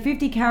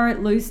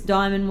 50-carat loose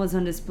diamond was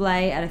on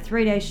display at a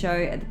 3-day show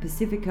at the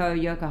Pacifico,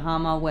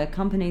 Yokohama, where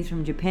companies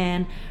from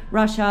Japan,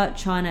 Russia,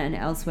 China, and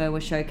elsewhere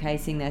were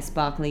showcasing their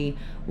sparkly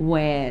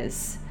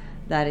wares.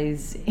 That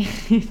is an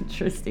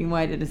interesting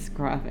way to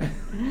describe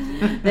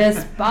it.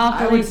 They're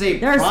sparkling. I would say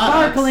they're products.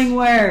 sparkling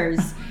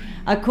wares.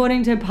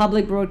 According to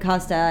public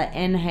broadcaster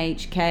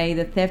NHK,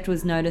 the theft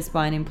was noticed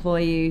by an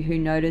employee who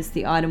noticed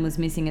the item was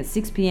missing at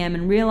 6 p.m.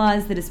 and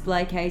realized the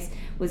display case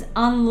was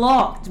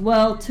unlocked.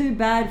 Well, too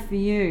bad for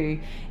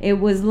you. It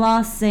was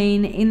last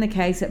seen in the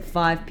case at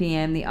 5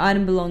 p.m. The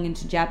item belonging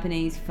to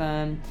Japanese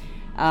firm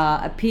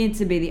appeared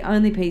to be the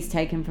only piece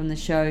taken from the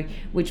show,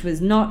 which was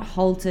not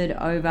halted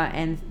over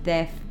and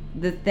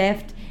the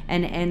theft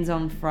and ends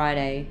on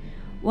Friday.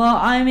 Well,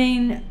 I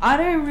mean, I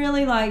don't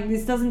really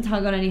this doesn't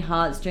tug on any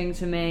heartstrings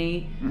for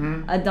me.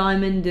 Mm-hmm. A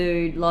diamond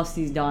dude lost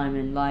his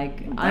diamond.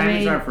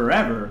 Diamonds are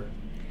forever.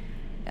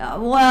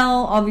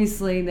 Well,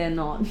 obviously they're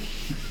not.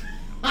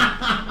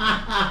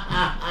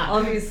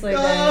 Obviously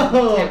they're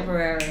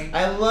temporary.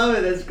 I love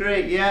it. That's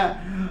great. Yeah.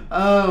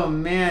 Oh,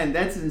 man.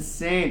 That's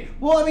insane.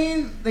 Well, I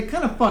mean, they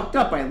kind of fucked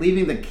up by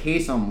leaving the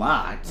case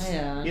unlocked.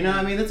 Yeah. You know,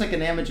 I mean, that's like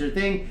an amateur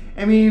thing.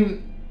 I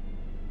mean,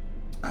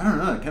 I don't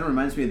know. It kind of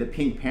reminds me of the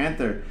Pink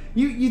Panther.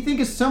 You think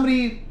if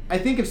somebody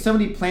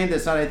planned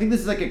this out, I think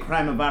this is like a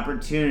crime of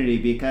opportunity,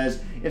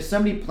 because if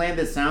somebody planned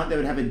this out, they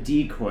would have a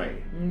decoy,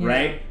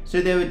 right?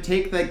 So they would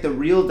take like the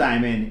real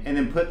diamond and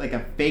then put like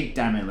a fake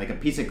diamond, like a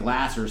piece of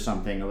glass or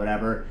something or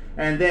whatever.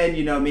 And then,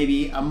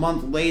 maybe a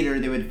month later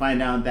they would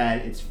find out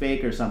that it's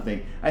fake or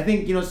something. I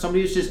think,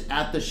 somebody was just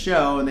at the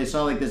show and they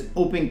saw like this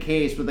open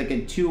case with like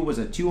a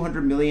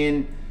 200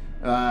 million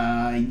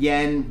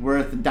yen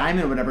worth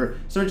diamond or whatever.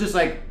 So it's just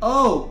like,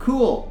 oh,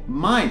 cool,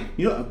 mine.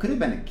 It could have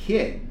been a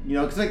kid,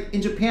 because like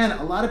in Japan,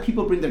 a lot of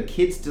people bring their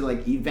kids to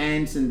like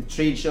events and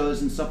trade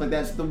shows and stuff like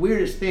that. It's the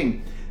weirdest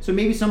thing. So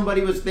maybe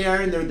somebody was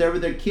there and they're there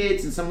with their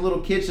kids, and some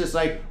little kid's just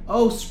like,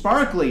 oh,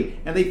 sparkly.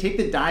 And they take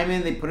the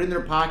diamond, they put it in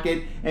their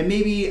pocket, and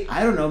maybe,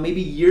 I don't know, maybe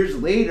years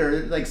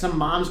later, like some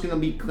mom's going to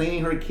be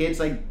cleaning her kids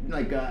like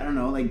I don't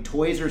know, like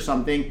toys or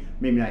something.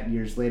 Maybe not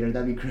years later,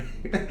 that'd be crazy.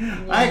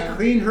 Yeah. I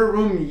clean her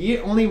room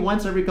only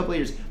once every couple of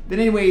years. But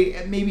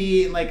anyway,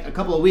 maybe in like a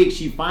couple of weeks,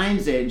 she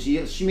finds it, and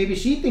she maybe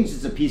she thinks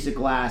it's a piece of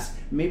glass.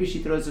 Maybe she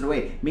throws it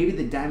away. Maybe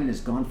the diamond is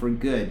gone for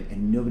good,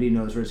 and nobody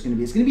knows where it's going to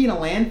be. It's going to be in a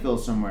landfill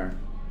somewhere.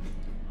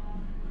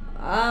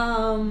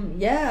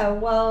 Yeah,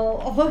 well,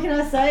 what can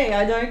I say?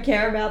 I don't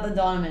care about the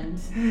diamond.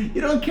 You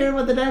don't care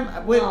about the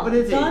diamond? What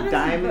is it?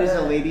 Diamond is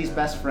a lady's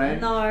best friend?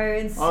 No,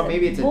 it's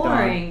maybe it's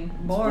boring. a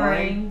dog.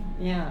 Boring.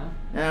 Yeah.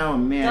 Oh,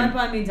 man. Don't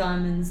buy me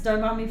diamonds.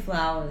 Don't buy me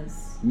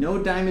flowers.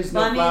 No diamonds,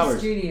 no buy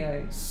flowers. Buy me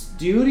a studio.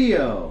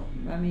 Studio.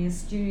 Buy me a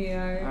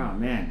studio. Oh,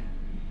 man.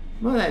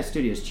 Well, that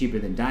studio is cheaper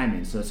than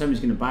diamonds, so if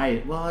somebody's going to buy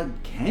it, well, it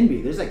can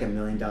be. There's like $1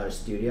 million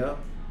studio.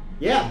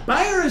 Yeah,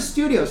 buy her a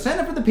studio. Sign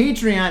up for the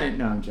Patreon.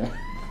 No, I'm joking.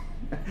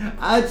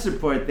 I'd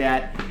support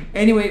that.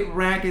 Anyway,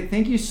 Racket,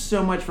 thank you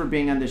so much for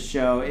being on the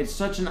show. It's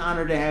such an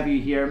honor to have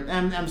you here.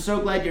 I'm so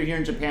glad you're here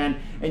in Japan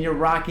and you're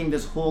rocking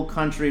this whole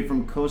country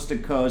from coast to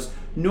coast,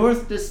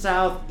 north to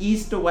south,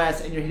 east to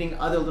west, and you're hitting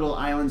other little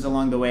islands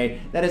along the way.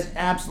 That is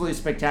absolutely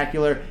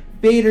spectacular.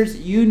 Faders,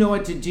 you know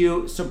what to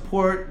do.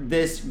 Support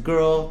this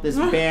girl, this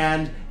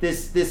band,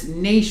 this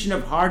nation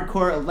of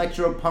hardcore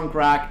electro punk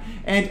rock.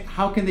 And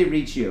how can they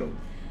reach you?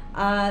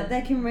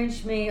 They can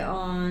reach me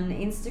on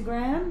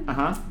Instagram.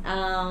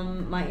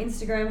 My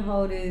Instagram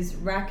hold is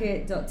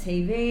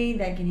RACKETT.tv.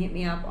 They can hit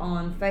me up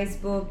on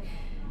Facebook,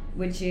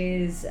 which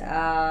is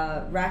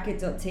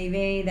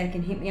RACKETT.tv. They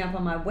can hit me up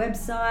on my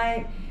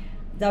website,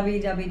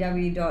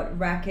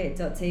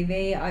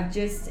 www.rackett.tv. I've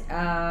just,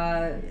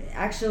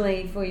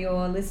 actually for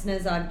your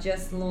listeners, I've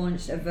just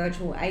launched a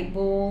virtual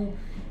 8-ball.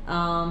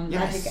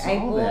 Magic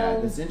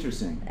 8-ball. That's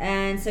interesting.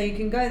 And so you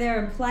can go there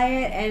and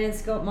play it, and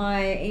it's got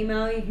my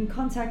email. You can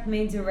contact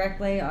me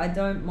directly. I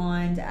don't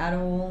mind at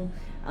all.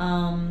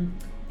 And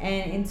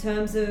in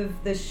terms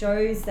of the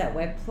shows that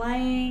we're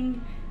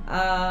playing,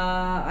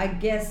 I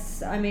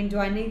guess, I mean, do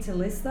I need to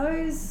list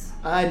those?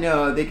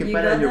 No, they can You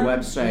find it got on your them?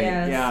 website.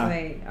 Yeah,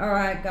 sweet. All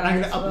right, guys.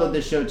 I'm going to upload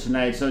the show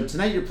tonight. So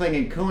tonight you're playing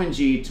in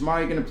Koenji. Tomorrow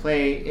you're going to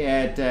play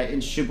at in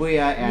Shibuya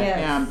at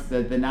AMP,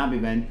 the NAB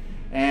event.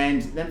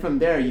 And then from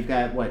there you've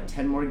got,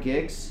 10 more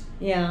gigs?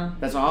 Yeah.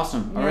 That's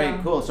awesome. All Yeah.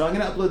 right, cool. So I'm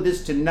going to upload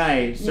this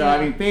tonight. So, Yeah.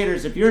 I mean,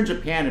 faders, if you're in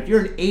Japan, if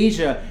you're in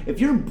Asia, if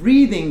you're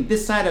breathing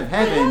this side of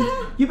heaven,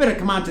 you better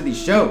come on to these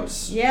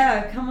shows.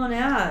 Yeah, come on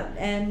out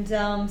and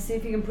see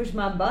if you can push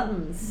my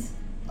buttons.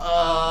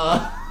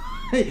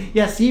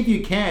 Yeah, see if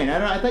you can.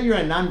 I thought you were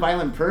a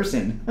non-violent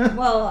person.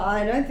 Well,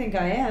 I don't think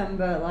I am,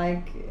 but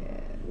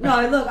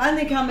no, look,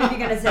 only come if you're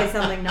going to say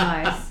something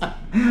nice.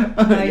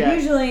 Yeah.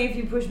 Usually if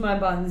you push my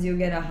buttons, you'll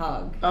get a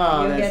hug.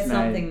 Oh, You'll that's get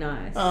something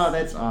nice. Oh,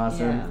 that's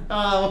awesome. Yeah.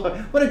 Oh,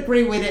 what a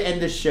great way to end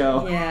the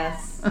show.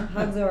 Yes,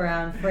 hugs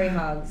around, free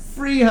hugs.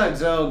 Free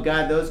hugs. Oh,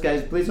 God, those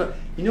guys, please.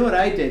 You know what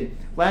I did?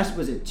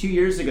 Was it 2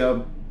 years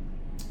ago?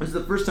 It was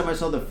the first time I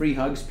saw the free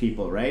hugs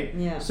people, right?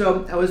 Yeah.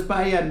 So I was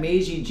by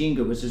Meiji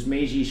Jingu, which is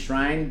Meiji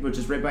Shrine, which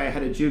is right by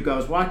Harajuku. I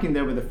was walking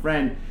there with a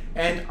friend,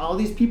 and all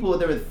these people were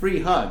there with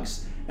free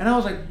hugs. And I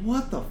was like,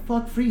 what the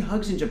fuck? Free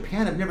hugs in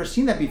Japan? I've never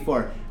seen that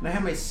before. And I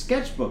have my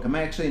sketchbook. I'm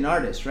actually an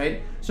artist,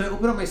 right? So I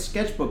opened up my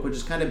sketchbook, which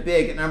is kind of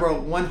big, and I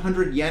wrote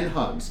 100 yen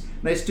hugs.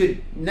 And I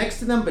stood next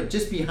to them, but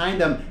just behind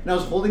them, and I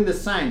was holding the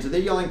sign. So they're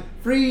yelling,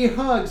 free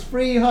hugs,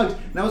 free hugs.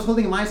 And I was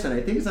holding my sign.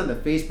 I think it's on the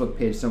Facebook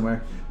page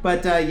somewhere.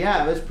 But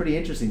yeah, it was pretty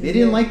interesting. They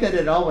didn't like that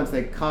at all once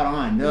they caught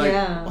on. They're like,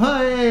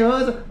 hey,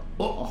 what's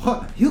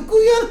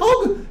Hikuyan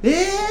hug!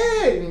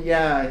 Hey!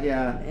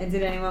 Yeah. And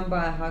did anyone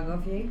buy a hug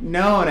off you?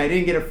 No, and I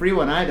didn't get a free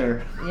one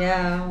either.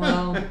 Yeah,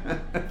 well,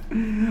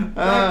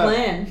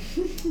 plan.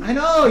 I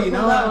know, you Pull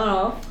know. that one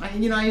off. I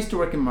used to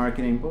work in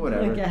marketing, but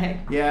whatever. Okay.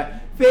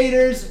 Yeah.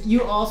 Faders,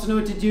 you also know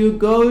what to do.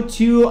 Go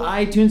to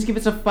iTunes, give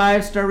us a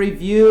 5-star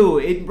review.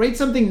 Rate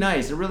something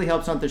nice. It really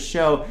helps out the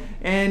show.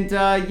 And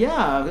sign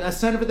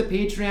up for the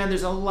Patreon.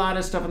 There's a lot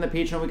of stuff on the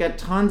Patreon. We got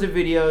tons of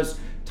videos.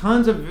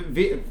 Tons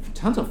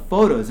of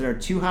photos that are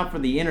too hot for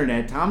the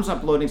internet. Tom's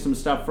uploading some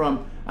stuff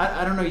from,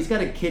 I don't know, he's got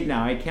a kid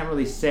now, I can't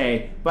really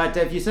say. But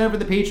if you sign up for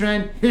the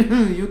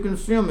Patreon, you can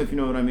see him if you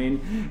know what I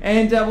mean.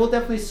 And we'll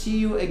definitely see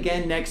you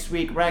again next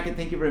week. Racket,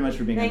 thank you very much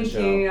for being on the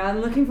show. Thank you.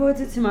 I'm looking forward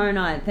to tomorrow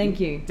night.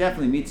 Thank you.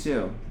 Definitely, me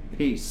too.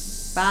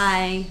 Peace.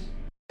 Bye.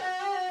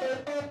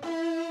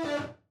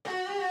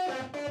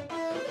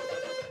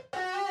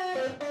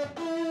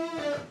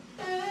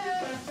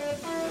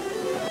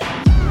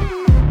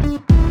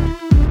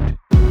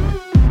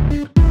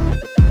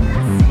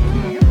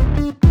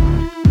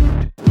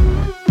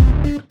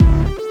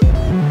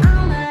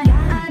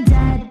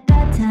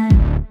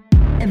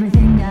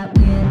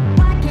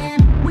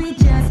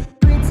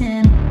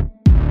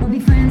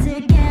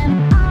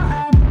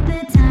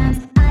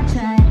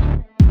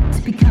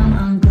 Become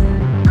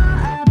unglued.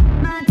 All of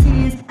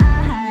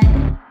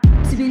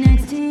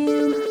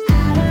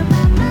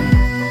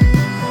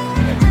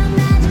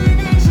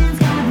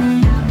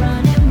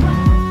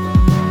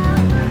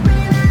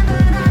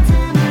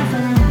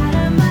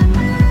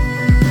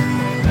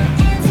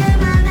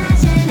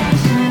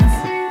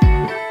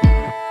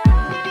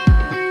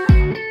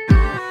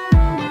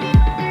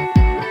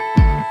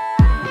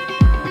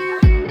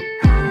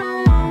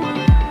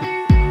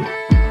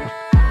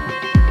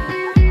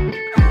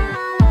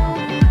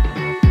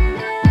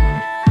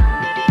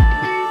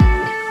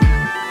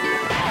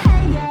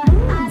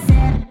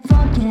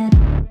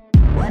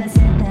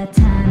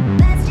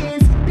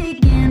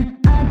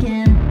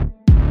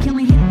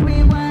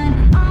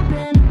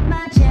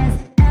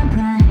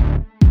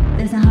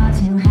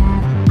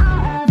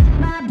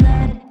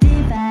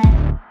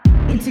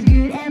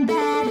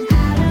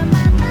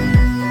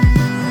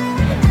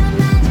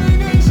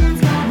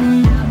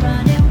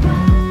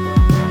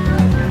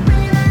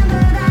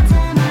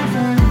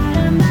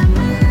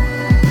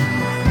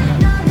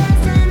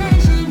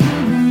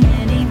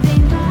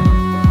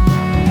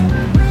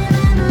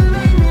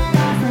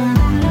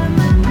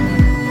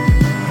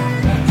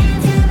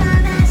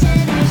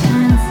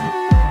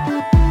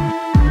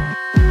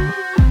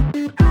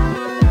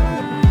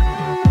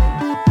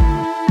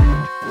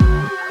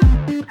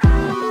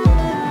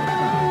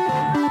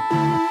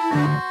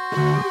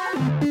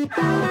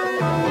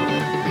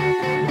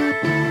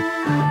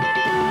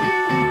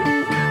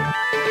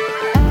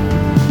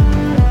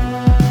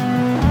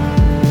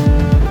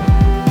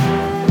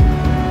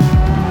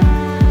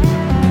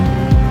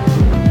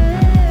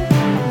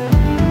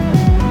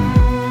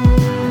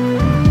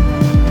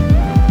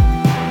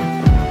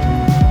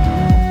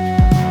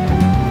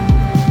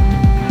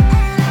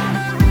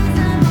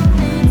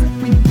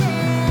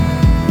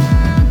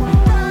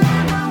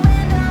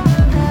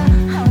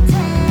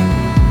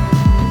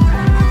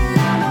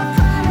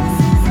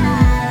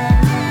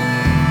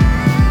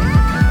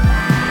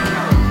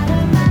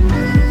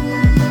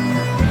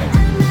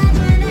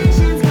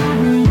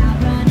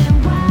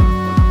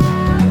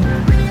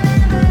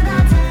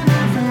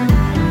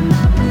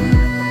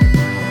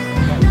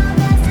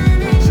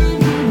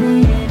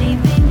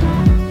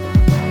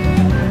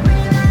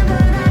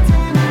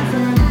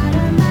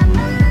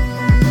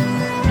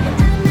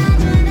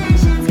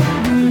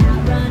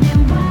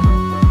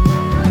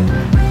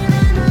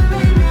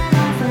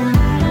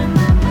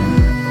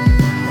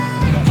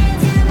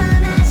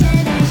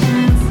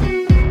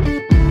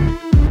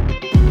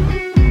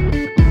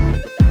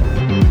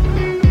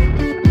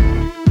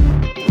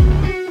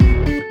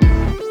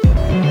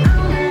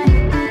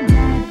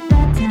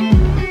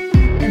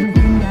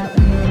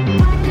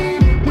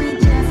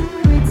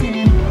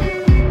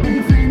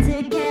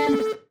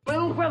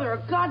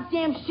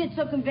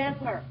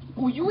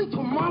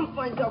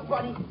up,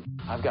 buddy?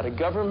 I've got a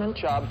government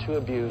job to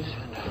abuse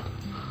and a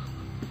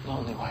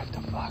lonely wife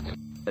to fuck.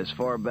 As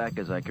far back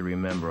as I can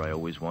remember, I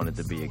always wanted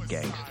to be a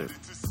gangster.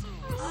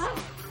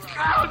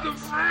 God, the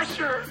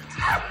pressure!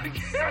 I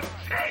can't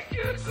take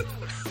it!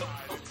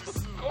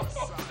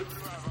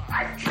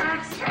 I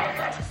can't take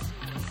it!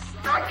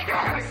 I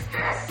can't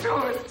stand to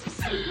it!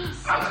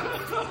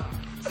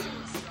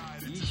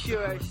 You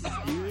sure I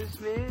should do this,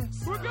 man?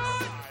 We're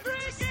going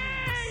freaking!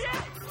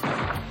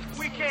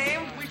 We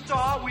came, we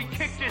saw, we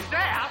kicked his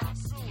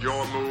ass!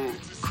 Your move,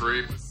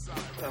 creep.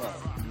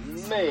 Oh,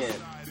 man.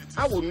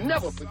 I will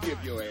never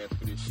forgive your ass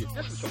for this shit.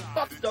 This is some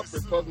fucked up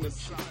repugnant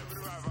shit.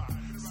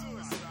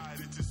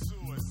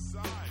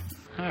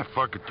 Ah,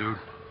 fuck it, dude.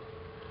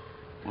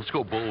 Let's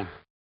go bold.